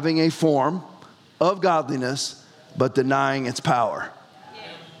 Having a form of godliness, but denying its power.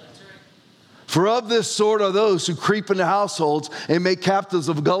 For of this sort are those who creep into households and make captives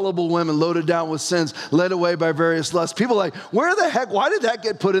of gullible women loaded down with sins, led away by various lusts. People are like, where the heck, why did that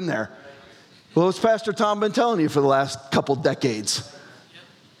get put in there? Well, it's Pastor Tom been telling you for the last couple decades.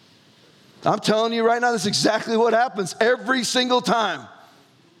 I'm telling you right now, that's exactly what happens every single time.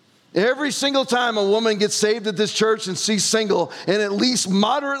 Every single time a woman gets saved at this church and she's single and at least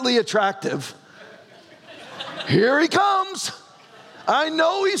moderately attractive, here he comes. I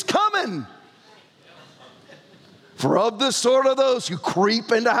know he's coming. For of this sort are those who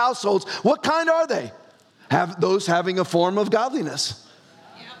creep into households. What kind are they? Those having a form of godliness.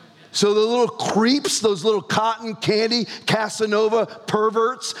 So the little creeps, those little cotton candy, Casanova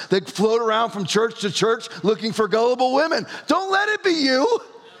perverts that float around from church to church looking for gullible women. Don't let it be you.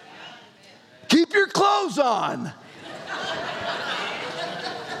 Keep your clothes on.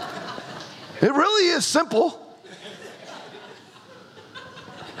 It really is simple.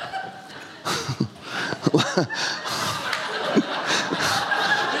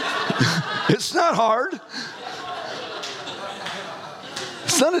 It's not hard.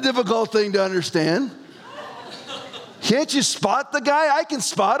 It's not a difficult thing to understand. Can't you spot the guy? I can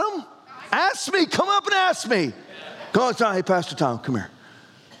spot him. Ask me. Come up and ask me. Go on, Tom. Hey, Pastor Tom, come here.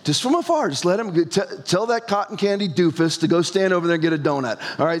 Just from afar, just let him, tell that cotton candy doofus to go stand over there and get a donut.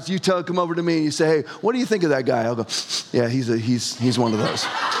 All right, so you come over to me and you say, hey, what do you think of that guy? I'll go, yeah, he's one of those.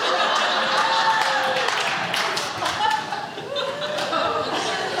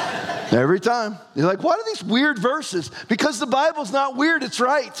 Every time. You're like, what are these weird verses? Because the Bible's not weird, it's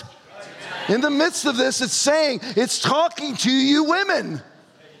right. In the midst of this, it's talking to you women.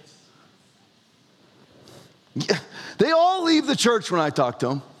 Yeah, they all leave the church when I talk to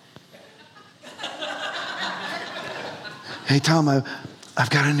them. Hey, Tom, I've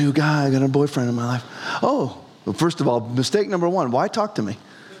got a new guy. I got a boyfriend in my life. Oh, well, first of all, mistake number 1, why talk to me?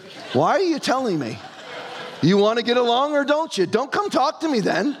 Why are you telling me? You want to get along or don't you? Don't come talk to me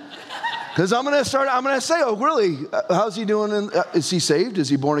then. Because I'm going to say, oh, really? How's he doing? Is he saved? Is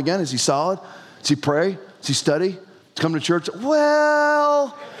he born again? Is he solid? Does he pray? Does he study? Does he come to church?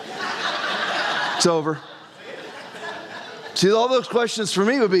 Well, it's over. See, all those questions for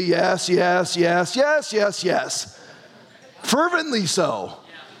me would be yes, yes, yes, yes, yes, yes. Fervently so.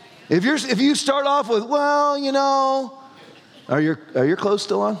 If you start off with, well, are your clothes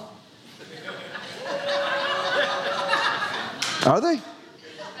still on? Are they?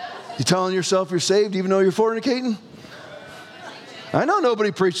 You telling yourself you're saved even though you're fornicating? I know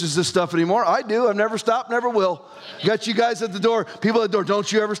nobody preaches this stuff anymore. I do. I've never stopped, never will. Got you guys at the door, people at the door,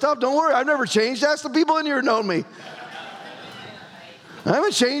 don't you ever stop? Don't worry, I've never changed. Ask the people in here who know me. I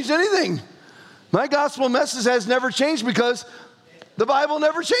haven't changed anything. My gospel message has never changed because the Bible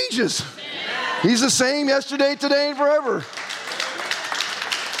never changes. He's the same yesterday, today, and forever.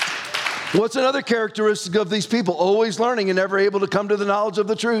 What's another characteristic of these people? Always learning and never able to come to the knowledge of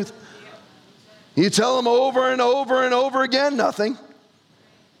the truth. You tell them over and over and over again, nothing.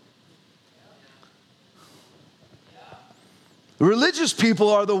 Religious people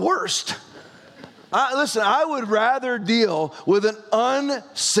are the worst. Listen, I would rather deal with an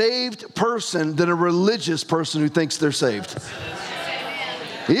unsaved person than a religious person who thinks they're saved.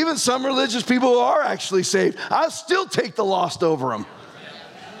 Even some religious people who are actually saved, I'll still take the lost over them.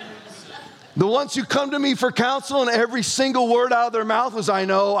 The ones who come to me for counsel and every single word out of their mouth was, I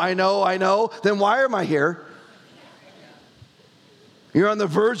know, I know, I know, then why am I here? You're on the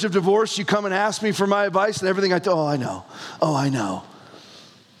verge of divorce, you come and ask me for my advice and everything I tell, oh, I know.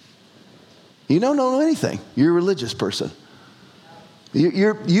 You don't know anything. You're a religious person.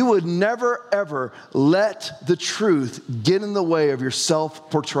 You would never, ever let the truth get in the way of your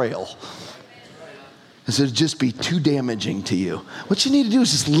self-portrayal. Because it would just be too damaging to you. What you need to do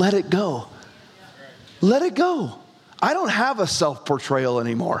is just let it go. Let it go. I don't have a self-portrayal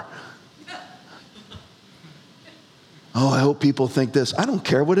anymore. Oh, I hope people think this. I don't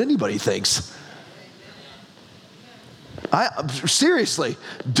care what anybody thinks. Seriously,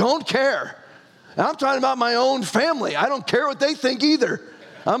 don't care. And I'm talking about my own family. I don't care what they think either.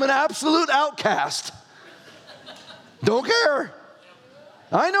 I'm an absolute outcast. Don't care.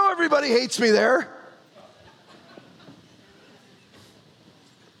 I know everybody hates me there.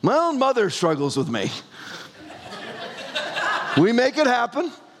 My own mother struggles with me. We make it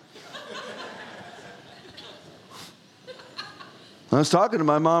happen. I was talking to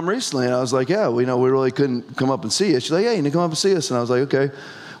my mom recently, and I was like, yeah, we really couldn't come up and see you. She's like, yeah, you need to come up and see us. And I was like, okay.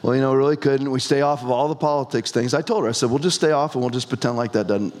 Well, we really couldn't. We stay off of all the politics things. I told her, I said, we'll just stay off and we'll just pretend like that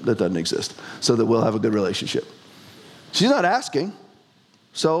doesn't exist so that we'll have a good relationship. She's not asking,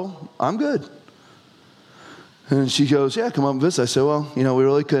 so I'm good. And she goes, yeah, come up and visit. I said, well, we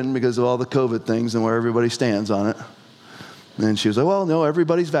really couldn't because of all the COVID things and where everybody stands on it. And she was like, well, no,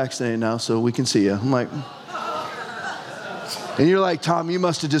 everybody's vaccinated now, so we can see you. I'm like, and you're like, Tom, you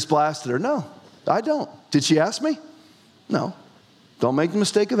must have just blasted her. No, I don't. Did she ask me? No. Don't make the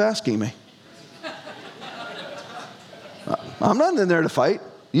mistake of asking me. I'm not in there to fight.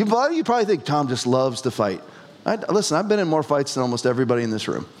 You probably think Tom just loves to fight. Listen, I've been in more fights than almost everybody in this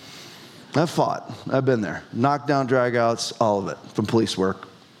room. I've fought. I've been there. Knockdown, drag-outs, all of it, from police work.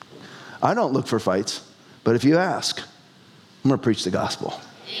 I don't look for fights, but if you ask, I'm going to preach the gospel.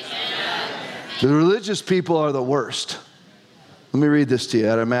 Amen. The religious people are the worst. Let me read this to you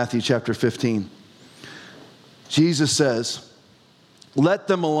out of Matthew chapter 15. Jesus says, let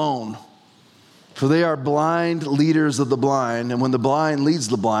them alone, for they are blind leaders of the blind, and when the blind leads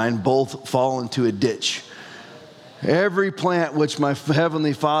the blind, both fall into a ditch. Every plant which my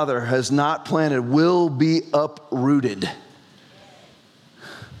heavenly Father has not planted will be uprooted.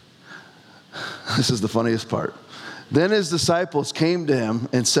 This is the funniest part. Then his disciples came to him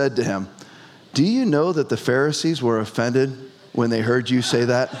and said to him, do you know that the Pharisees were offended when they heard you say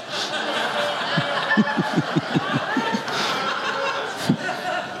that?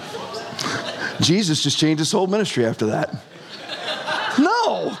 Jesus just changed his whole ministry after that.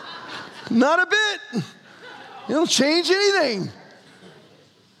 No, not a bit. You don't change anything.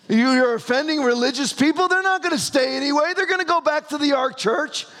 You're offending religious people. They're not going to stay anyway. They're going to go back to the Ark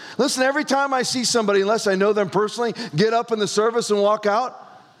Church. Listen, every time I see somebody, unless I know them personally, get up in the service and walk out,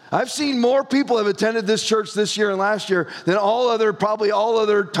 I've seen more people have attended this church this year and last year than probably all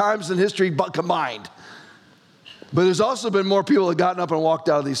other times in history but combined. But there's also been more people that have gotten up and walked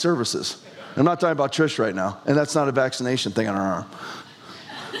out of these services. I'm not talking about Trish right now, and that's not a vaccination thing on her arm.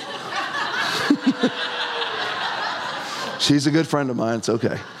 She's a good friend of mine. It's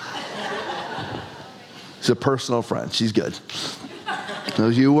okay. She's a personal friend. She's good. So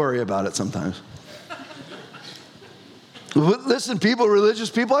you worry about it sometimes. Listen, religious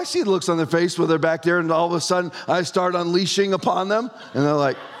people, I see looks on their face where they're back there, and all of a sudden I start unleashing upon them, and they're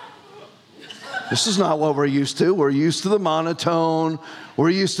like, this is not what we're used to. We're used to the monotone. We're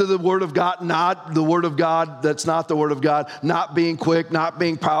used to the Word of God, not the Word of God that's not the Word of God, not being quick, not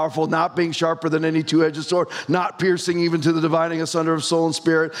being powerful, not being sharper than any two-edged sword, not piercing even to the dividing asunder of soul and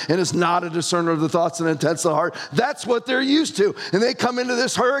spirit, and is not a discerner of the thoughts and intents of the heart. That's what they're used to. And they come into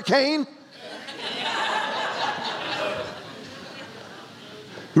this hurricane.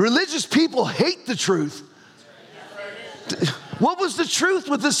 Religious people hate the truth. What was the truth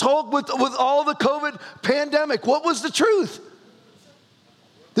with this with all the COVID pandemic? What was the truth?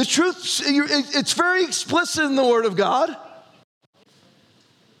 The truth, it's very explicit in the Word of God.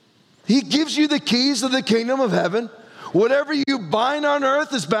 He gives you the keys of the kingdom of heaven. Whatever you bind on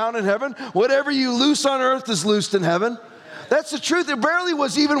earth is bound in heaven. Whatever you loose on earth is loosed in heaven. That's the truth. It barely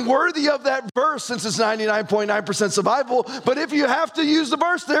was even worthy of that verse since it's 99.9% survival. But if you have to use the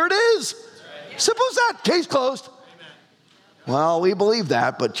verse, there it is. Simple as that. Case closed. Well, we believe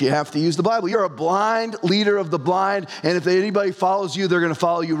that, but you have to use the Bible. You're a blind leader of the blind, and if anybody follows you, they're going to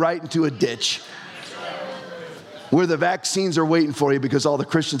follow you right into a ditch where the vaccines are waiting for you because all the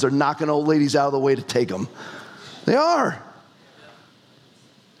Christians are knocking old ladies out of the way to take them. They are.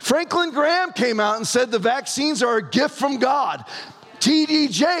 Franklin Graham came out and said the vaccines are a gift from God. T.D.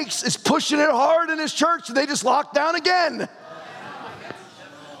 Jakes is pushing it hard in his church, and they just locked down again.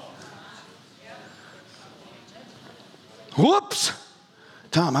 Whoops.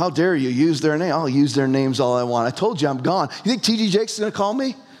 Tom, how dare you use their name? I'll use their names all I want. I told you I'm gone. You think T.D. Jakes is going to call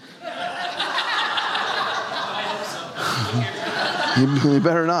me? You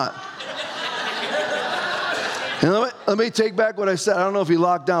better not. And let me take back what I said. I don't know if he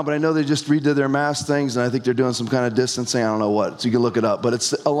locked down, but I know they just redid their mask things, and I think they're doing some kind of distancing. I don't know what. So you can look it up. But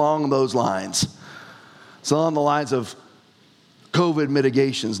it's along those lines. It's along the lines of COVID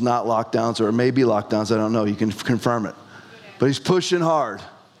mitigations, not lockdowns, or maybe lockdowns. I don't know. You can confirm it. But he's pushing hard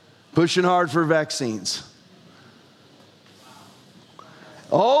for vaccines.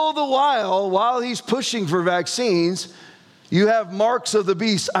 All the while he's pushing for vaccines, you have marks of the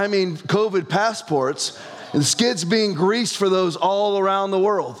beast, COVID passports, And the skids being greased for those all around the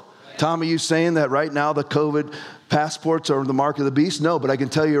world. Tom, are you saying that right now the COVID passports are the mark of the beast? No, but I can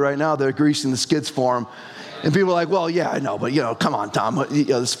tell you right now they're greasing the skids for them. And people are like, well, yeah, I know, but, come on, Tom.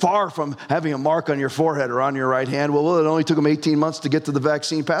 It's far from having a mark on your forehead or on your right hand. Well, it only took them 18 months to get to the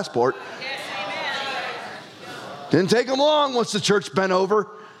vaccine passport. Didn't take them long once the church bent over.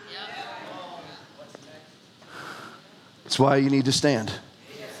 That's why you need to stand.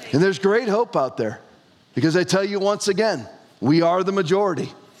 And there's great hope out there. Because I tell you once again, we are the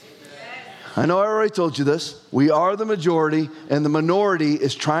majority. I know I already told you this. We are the majority, and the minority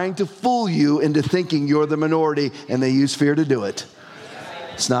is trying to fool you into thinking you're the minority, and they use fear to do it.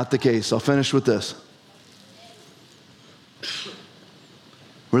 It's not the case. I'll finish with this.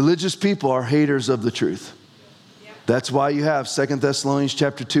 Religious people are haters of the truth. That's why you have 2 Thessalonians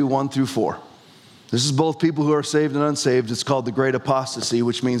chapter 2, 1 through 4. This is both people who are saved and unsaved. It's called the great apostasy,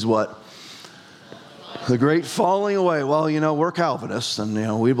 which means what? The great falling away. Well, we're Calvinists,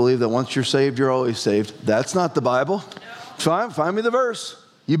 and, we believe that once you're saved, you're always saved. That's not the Bible. Fine, find me the verse.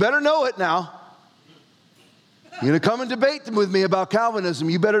 You better know it now. You're going to come and debate with me about Calvinism.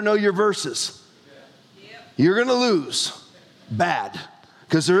 You better know your verses. You're going to lose bad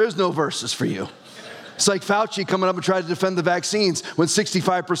because there is no verses for you. It's like Fauci coming up and trying to defend the vaccines when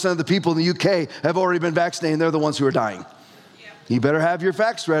 65% of the people in the UK have already been vaccinated and they're the ones who are dying. You better have your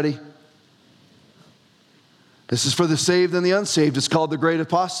facts ready. This is for the saved and the unsaved. It's called the great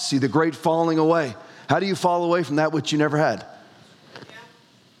apostasy, the great falling away. How do you fall away from that which you never had?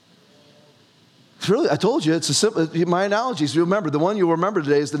 It's really, I told you, it's a simple, my analogies. You remember, the one you'll remember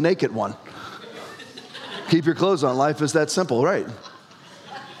today is the naked one. Keep your clothes on. Life is that simple, right?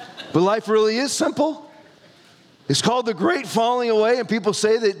 But life really is simple. It's called the great falling away, and people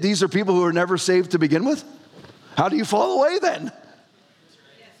say that these are people who are never saved to begin with. How do you fall away then?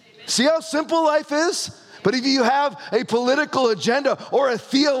 See how simple life is? But if you have a political agenda or a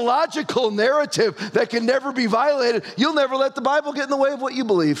theological narrative that can never be violated, you'll never let the Bible get in the way of what you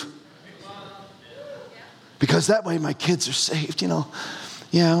believe. Because that way my kids are saved,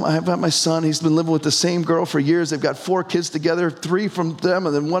 Yeah, I've got my son. He's been living with the same girl for years. They've got 4 kids together, 3 from them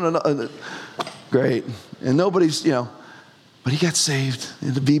and then one another. Great. And nobody's, but he got saved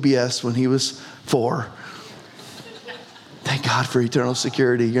in the VBS when he was 4. Thank God for eternal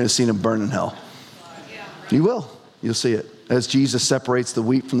security. You're going to see him burn in hell. You will. You'll see it as Jesus separates the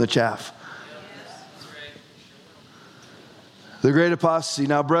wheat from the chaff. The great apostasy.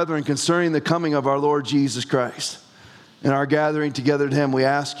 Now, brethren, concerning the coming of our Lord Jesus Christ and our gathering together to him, we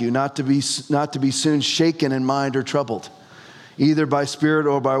ask you not to be soon shaken in mind or troubled, either by spirit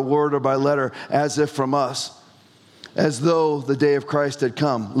or by word or by letter, as if from us, as though the day of Christ had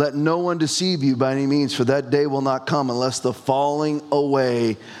come. Let no one deceive you by any means, for that day will not come unless the falling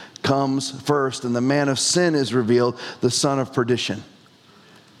away comes first, and the man of sin is revealed, the son of perdition.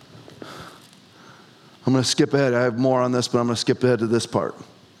 I'm going to skip ahead. I have more on this, but I'm going to skip ahead to this part.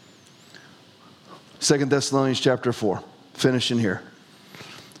 2 Thessalonians chapter 4, finishing here.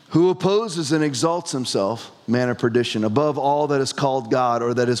 Who opposes and exalts himself, man of perdition, above all that is called God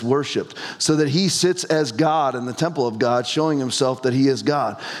or that is worshipped, so that he sits as God in the temple of God, showing himself that he is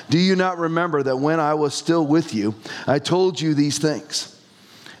God. Do you not remember that when I was still with you, I told you these things?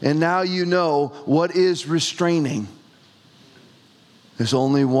 And now you know what is restraining. There's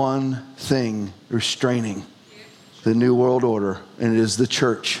only one thing restraining the New World Order, and it is the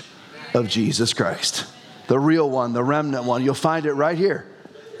church of Jesus Christ. The real one, the remnant one. You'll find it right here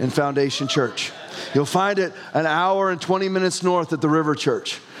in Foundation Church. You'll find it an hour and 20 minutes north at the River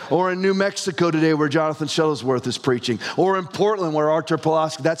Church. Or in New Mexico today where Jonathan Shuttlesworth is preaching. Or in Portland where Artur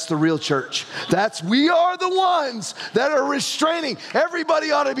Pulaski, that's the real church. We are the ones that are restraining.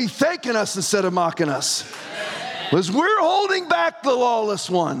 Everybody ought to be thanking us instead of mocking us. Because we're holding back the lawless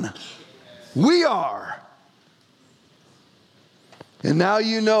one. We are. And now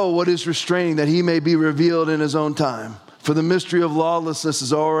you know what is restraining, that he may be revealed in his own time. For the mystery of lawlessness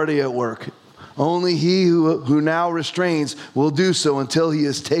is already at work. Only he who now restrains will do so until he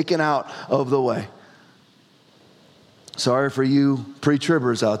is taken out of the way. Sorry for you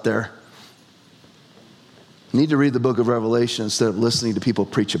pre-tribbers out there. You need to read the book of Revelation instead of listening to people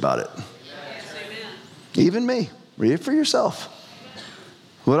preach about it. Yes, amen. Even me. Read it for yourself.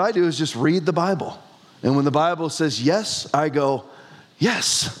 What I do is just read the Bible. And when the Bible says yes, I go,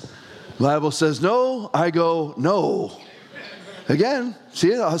 yes. The Bible says no, I go, no. Again, see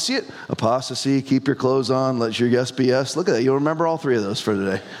it? I'll see it. Apostasy, keep your clothes on, let your yes be yes. Look at that. You'll remember all 3 of those for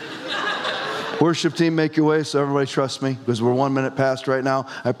today. Worship team, make your way so everybody trusts me, because we're 1 minute past right now.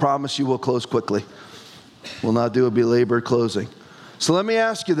 I promise you we'll close quickly. We'll not do a belabored closing. So let me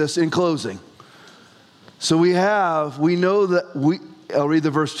ask you this in closing. So we know that I'll read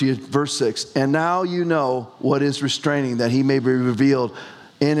the verse to you, verse 6. And now you know what is restraining, that he may be revealed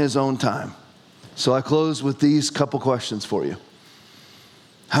in his own time. So I close with these couple questions for you.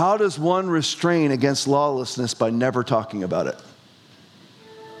 How does one restrain against lawlessness by never talking about it?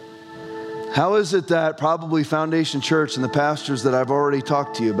 How is it that probably Foundation Church and the pastors that I've already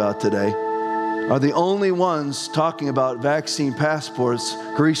talked to you about today are the only ones talking about vaccine passports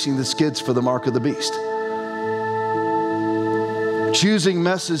greasing the skids for the mark of the beast? Choosing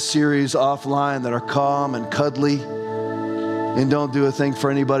message series offline that are calm and cuddly and don't do a thing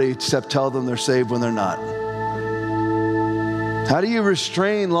for anybody except tell them they're saved when they're not. How do you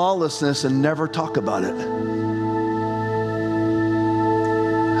restrain lawlessness and never talk about it?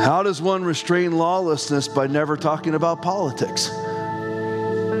 How does one restrain lawlessness by never talking about politics?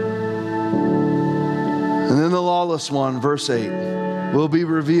 And then the lawless one, verse 8, will be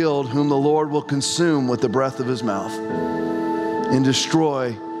revealed, whom the Lord will consume with the breath of his mouth and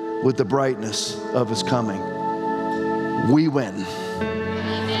destroy with the brightness of his coming. We win.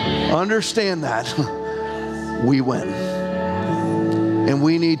 Understand that. We win. And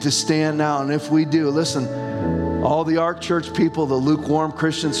we need to stand now. And if we do, listen, all the Ark Church people, the lukewarm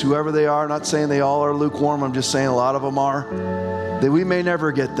Christians, whoever they are, not saying they all are lukewarm, I'm just saying a lot of them are, that we may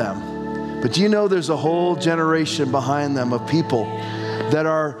never get them. But do you know there's a whole generation behind them of people that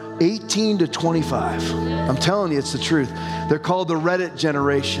are 18 to 25. I'm telling you, it's the truth. They're called the Reddit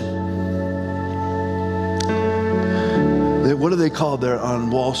generation. What are they called there on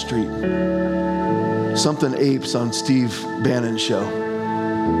Wall Street? Something apes on Steve Bannon's show.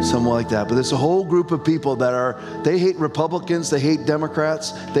 Something like that. But there's a whole group of people that they hate Republicans, they hate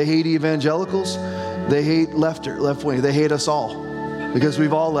Democrats, they hate evangelicals, they hate left wing, they hate us all because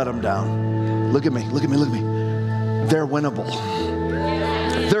we've all let them down. Look at me. They're winnable.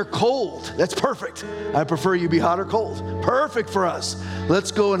 They're cold. That's perfect. I prefer you be hot or cold. Perfect for us.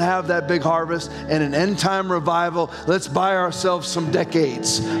 Let's go and have that big harvest and an end time revival. Let's buy ourselves some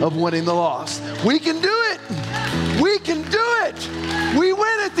decades of winning the lost. We can do it. We can do it. We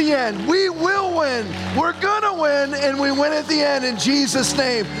win at the end. We will win. We're going to win, and we win at the end in Jesus'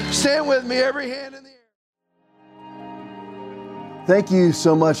 name. Stand with me, every hand in the air. Thank you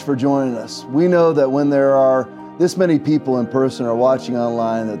so much for joining us. We know that when there are this many people in person or watching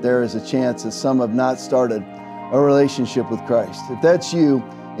online, that there is a chance that some have not started a relationship with Christ. If that's you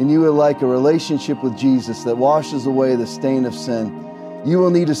and you would like a relationship with Jesus that washes away the stain of sin, you will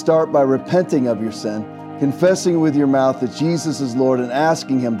need to start by repenting of your sin, confessing with your mouth that Jesus is Lord and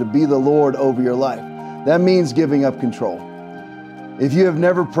asking Him to be the Lord over your life. That means giving up control. If you have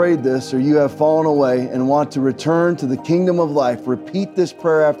never prayed this or you have fallen away and want to return to the kingdom of life, repeat this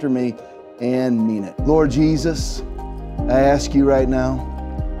prayer after me and mean it. Lord Jesus, I ask you right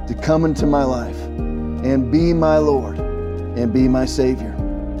now to come into my life and be my Lord and be my Savior.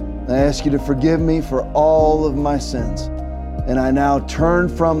 I ask you to forgive me for all of my sins, and I now turn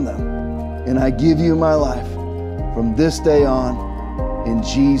from them and I give you my life from this day on in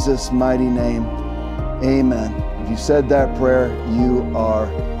Jesus' mighty name. Amen. If you said that prayer, you are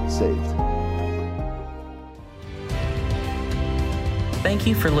saved. Thank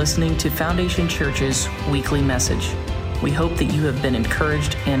you for listening to Foundation Church's weekly message. We hope that you have been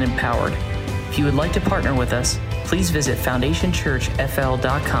encouraged and empowered. If you would like to partner with us, please visit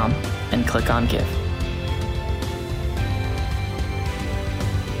foundationchurchfl.com and click on Give.